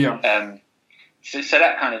even. Yeah. So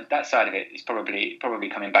that side of it is probably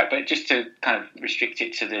coming back. But just to kind of restrict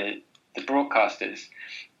it to the broadcasters,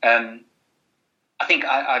 I think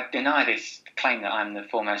I deny this claim that I'm the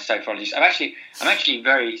foremost sophrologist. I'm actually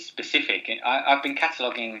very specific. I've been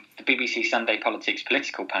cataloguing the BBC Sunday Politics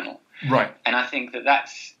political panel, right? And I think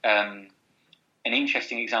that's an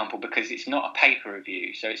interesting example because it's not a paper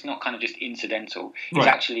review, so it's not kind of just incidental. It's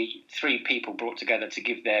actually three people brought together to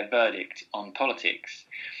give their verdict on politics,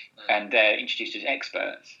 and they're introduced as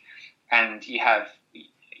experts. And you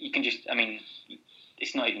can just, I mean,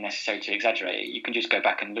 it's not even necessary to exaggerate it. You can just go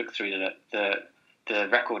back and look through the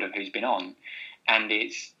record of who's been on, and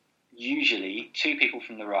it's usually two people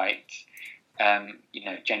from the right,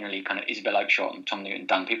 generally kind of Isabel Oakeshott and Tom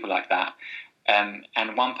Newton-Dunn, people like that,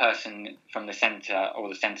 and one person from the centre or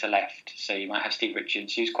the centre left. So you might have Steve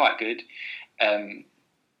Richards, who's quite good,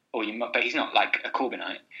 but he's not like a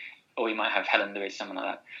Corbynite, or you might have Helen Lewis, someone like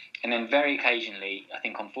that. And then very occasionally, I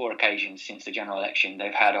think on 4 occasions since the general election,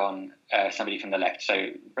 they've had on somebody from the left.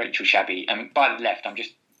 So Rachel Shabby, and by the left, I'm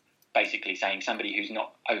just basically saying somebody who's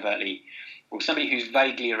not overtly, or somebody who's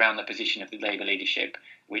vaguely around the position of the Labour leadership,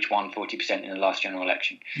 which won 40% in the last general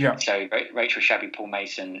election. Yeah. So Rachel Shabby, Paul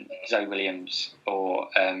Mason, Zoe Williams, or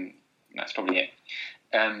that's probably it.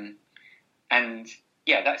 And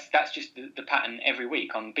yeah, that's just the pattern every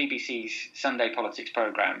week on BBC's Sunday Politics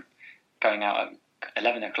programme, going out at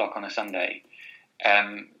 11 o'clock on a Sunday.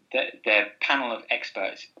 Their panel of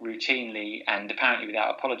experts routinely and apparently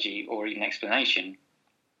without apology or even explanation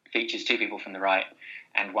features 2 people from the right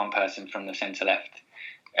and 1 person from the centre left.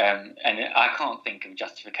 And I can't think of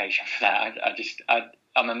justification for that.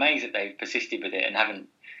 I'm amazed that they've persisted with it and haven't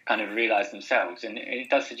kind of realised themselves. And it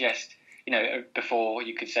does suggest, before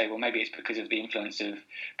you could say, well, maybe it's because of the influence of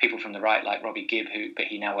people from the right like Robbie Gibb, but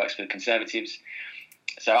he now works for the Conservatives.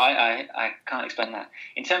 So I can't explain that.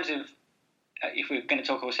 In terms of, if we're going to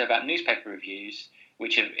talk also about newspaper reviews,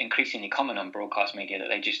 which are increasingly common on broadcast media, that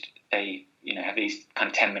they have these kind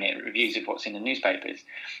of 10-minute reviews of what's in the newspapers.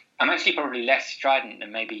 I'm actually probably less strident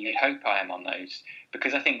than maybe you'd hope I am on those,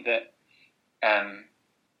 because I think that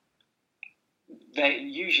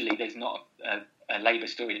usually there's not a Labour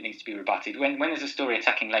story that needs to be rebutted. When there's a story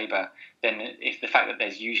attacking Labour, then if the fact that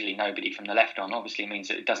there's usually nobody from the left on obviously means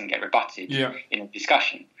that it doesn't get rebutted in a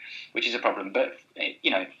discussion, which is a problem. But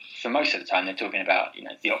for most of the time they're talking about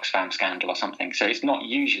the Oxfam scandal or something, so it's not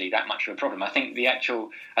usually that much of a problem. I think the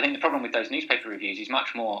problem with those newspaper reviews is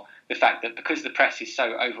much more the fact that because the press is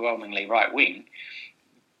so overwhelmingly right wing,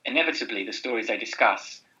 inevitably the stories they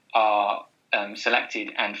discuss are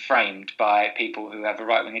selected and framed by people who have a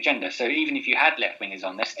right-wing agenda. So even if you had left-wingers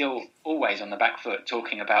on, they're still always on the back foot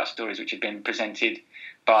talking about stories which have been presented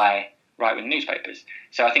by right-wing newspapers.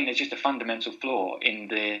 So I think there's just a fundamental flaw in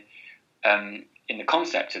the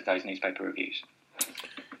concept of those newspaper reviews.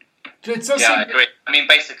 I agree. I mean,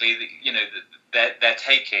 basically, they're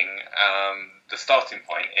taking the starting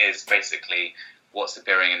point is basically what's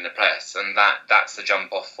appearing in the press, and that's the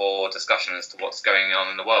jump off for discussion as to what's going on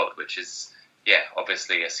in the world, which is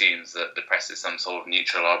obviously assumes that the press is some sort of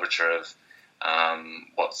neutral arbiter of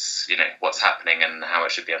what's happening and how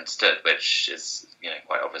it should be understood, which is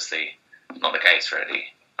quite obviously not the case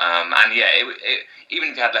really. Even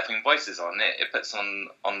if you had left-wing voices on it puts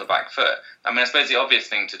on the back foot. I mean, I suppose the obvious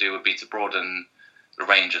thing to do would be to broaden the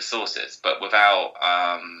range of sources, but without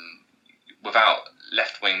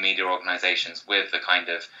left-wing media organisations with the kind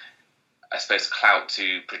of, I suppose, clout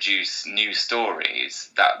to produce new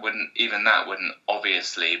stories, that wouldn't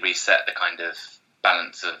obviously reset the kind of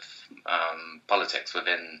balance of politics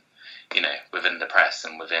within the press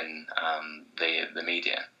and within the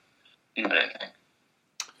media. I don't think.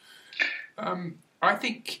 I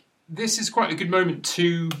think this is quite a good moment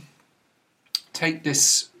to take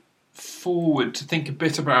this forward, to think a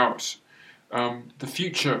bit about the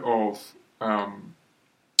future of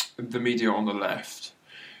the media on the left.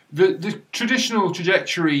 The traditional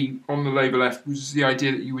trajectory on the Labour left was the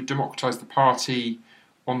idea that you would democratise the party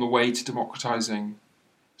on the way to democratising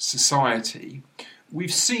society.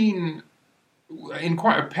 We've seen in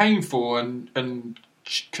quite a painful and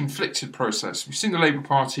conflicted process. We've seen the Labour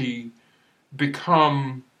Party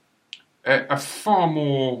become a far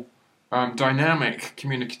more dynamic,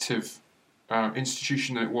 communicative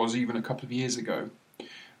institution than it was even a couple of years ago.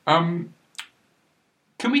 Can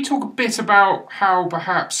we talk a bit about how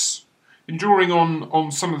perhaps, in drawing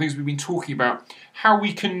on some of the things we've been talking about, how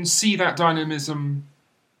we can see that dynamism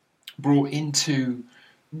brought into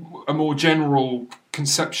a more general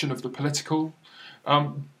conception of the political?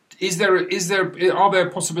 Are there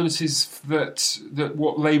possibilities that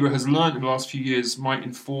what Labour has learned in the last few years might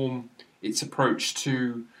inform its approach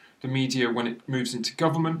to the media when it moves into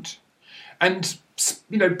government? And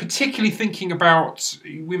particularly thinking about,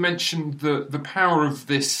 we mentioned the power of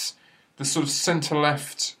the sort of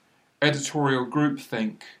centre-left editorial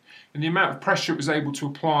groupthink, and the amount of pressure it was able to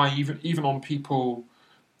apply even on people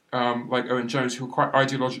like Owen Jones, who are quite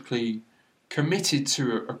ideologically committed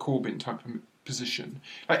to a Corbyn type of position.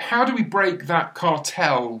 Like, how do we break that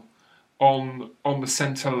cartel on the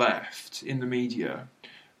centre left in the media?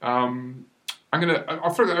 I'll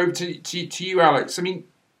throw that over to you, Alex. I mean,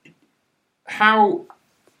 how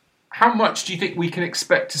much do you think we can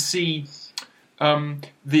expect to see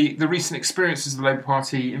the recent experiences of the Labour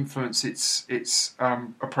Party influence its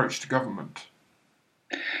approach to government?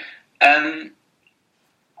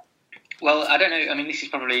 Well, I don't know. I mean, this is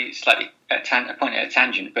probably slightly a point at a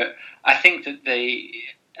tangent, but I think that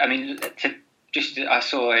I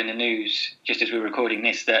saw in the news just as we were recording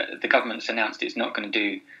this that the government's announced it's not going to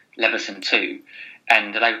do Leveson 2,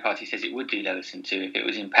 and the Labour Party says it would do Leveson 2 if it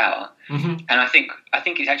was in power. Mm-hmm. And I think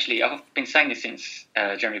it's actually, I've been saying this since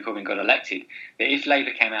Jeremy Corbyn got elected, that if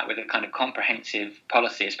Labour came out with a kind of comprehensive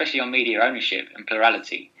policy, especially on media ownership and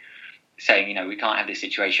plurality, saying, we can't have this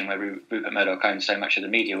situation where Rupert Murdoch owns so much of the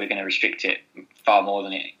media, we're going to restrict it far more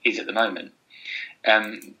than it is at the moment,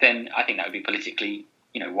 then I think that would be politically,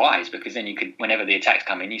 wise, because then you could, whenever the attacks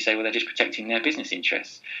come in, you say, well, they're just protecting their business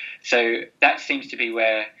interests. So that seems to be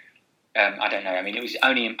where, I don't know, I mean, it was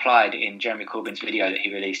only implied in Jeremy Corbyn's video that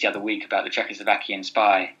he released the other week about the Czechoslovakian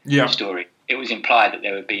spy story. It was implied that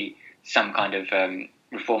there would be some kind of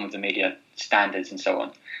reform of the media standards and so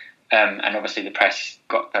on. And obviously the press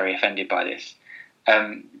got very offended by this.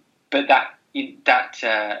 But that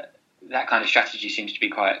kind of strategy seems to be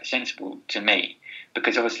quite sensible to me,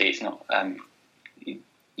 because obviously it's not,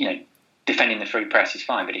 defending the free press is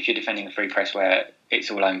fine, but if you're defending the free press where it's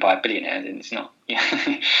all owned by a billionaire, then it's not,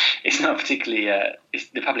 it's not particularly,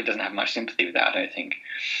 the public doesn't have much sympathy with that, I don't think.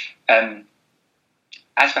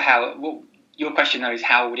 As for your question though is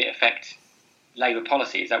how would it affect Labour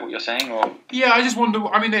policy? Is that what you're saying? Or yeah, I just wonder.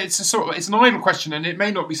 I mean, it's an idle question, and it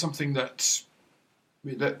may not be something that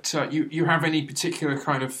you have any particular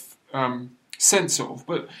kind of sense of.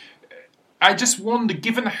 But I just wonder,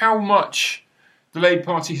 given how much the Labour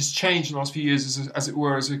Party has changed in the last few years,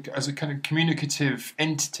 as a kind of communicative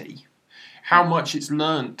entity, how much it's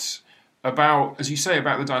learnt about, as you say,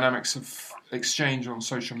 about the dynamics of exchange on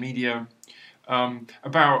social media,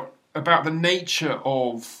 about the nature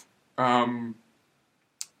of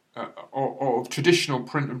traditional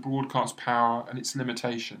print and broadcast power and its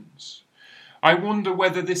limitations. I wonder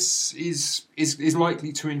whether this is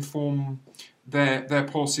likely to inform their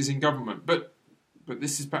policies in government. But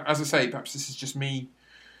this is, as I say, perhaps this is just me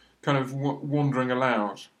kind of wandering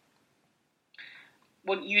aloud.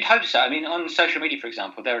 Well, you'd hope so. I mean, on social media, for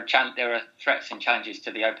example, there are threats and challenges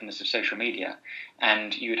to the openness of social media,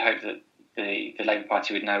 and you would hope that the Labour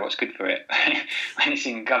Party would know what's good for it when it's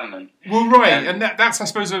in government. Well, right, and that's, I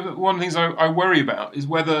suppose, one of the things I worry about is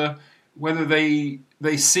whether they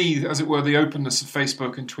see, as it were, the openness of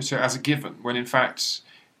Facebook and Twitter as a given, when in fact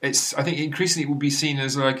I think increasingly it will be seen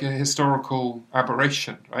as like a historical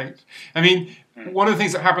aberration, right? I mean, one of the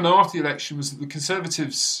things that happened after the election was that the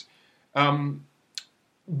Conservatives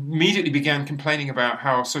immediately began complaining about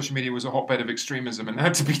how social media was a hotbed of extremism and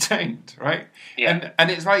had to be tamed, right? Yeah. And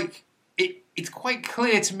it's like, it's quite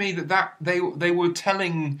clear to me that they were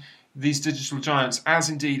telling these digital giants, as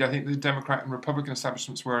indeed I think the Democrat and Republican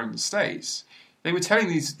establishments were in the States, they were telling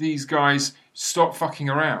these guys, stop fucking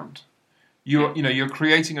around. You're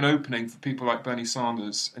creating an opening for people like Bernie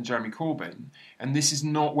Sanders and Jeremy Corbyn, and this is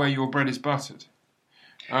not where your bread is buttered.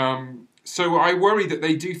 So I worry that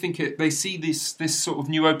they do think they see this sort of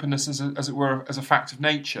new openness as it were as a fact of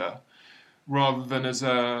nature, rather than as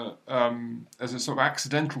a sort of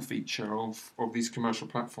accidental feature of these commercial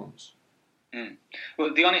platforms. Mm.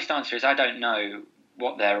 Well, the honest answer is I don't know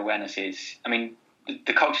what their awareness is. I mean,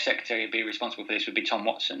 the culture secretary would be responsible for this would be Tom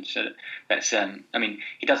Watson. So that's, I mean,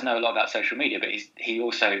 he does know a lot about social media, but he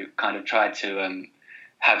also kind of tried to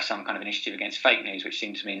have some kind of initiative against fake news, which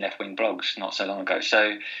seemed to mean left-wing blogs not so long ago.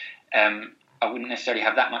 So I wouldn't necessarily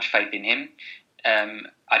have that much faith in him.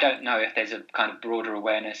 I don't know if there's a kind of broader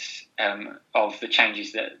awareness of the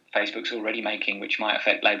changes that Facebook's already making, which might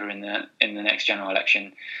affect Labour in the next general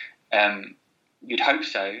election. You'd hope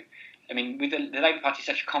so. I mean, with the Labour Party is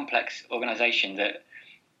such a complex organisation that,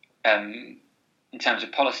 in terms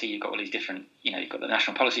of policy, you've got all these different. You've got the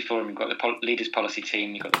National Policy Forum, you've got the Leaders Policy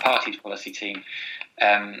Team, you've got the party's policy team,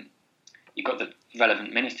 you've got the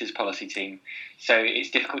relevant ministers' policy team. So it's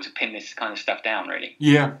difficult to pin this kind of stuff down, really.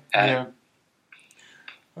 Yeah.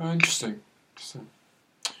 Interesting.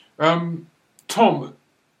 Tom,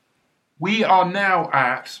 we are now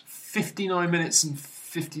at 59 minutes and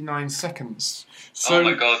 59 seconds. So oh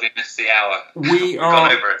my God, we missed the hour. We've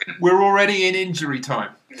gone over it. We're already in injury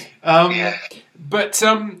time. But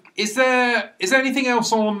is there anything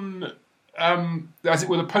else on, as it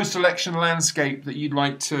were, the post-election landscape that you'd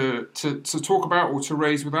like to talk about or to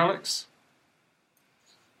raise with Alex?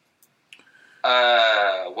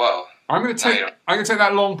 Well, I'm going to take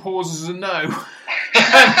that long pause as a no,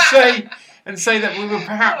 and say that we will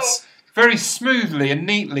perhaps very smoothly and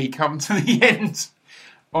neatly come to the end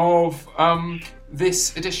of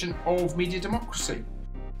this edition of Media Democracy.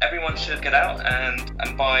 Everyone should get out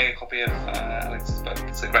and buy a copy of Alex's book.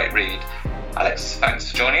 It's a great read. Alex,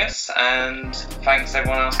 thanks for joining us, and thanks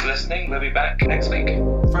everyone else for listening. We'll be back next week.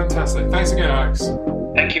 Fantastic. Thanks again, Alex.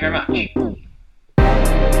 Thank you very much.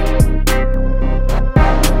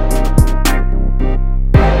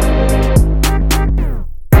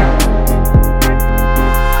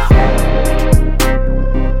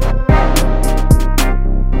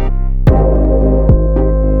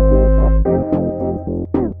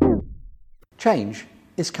 Change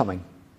is coming.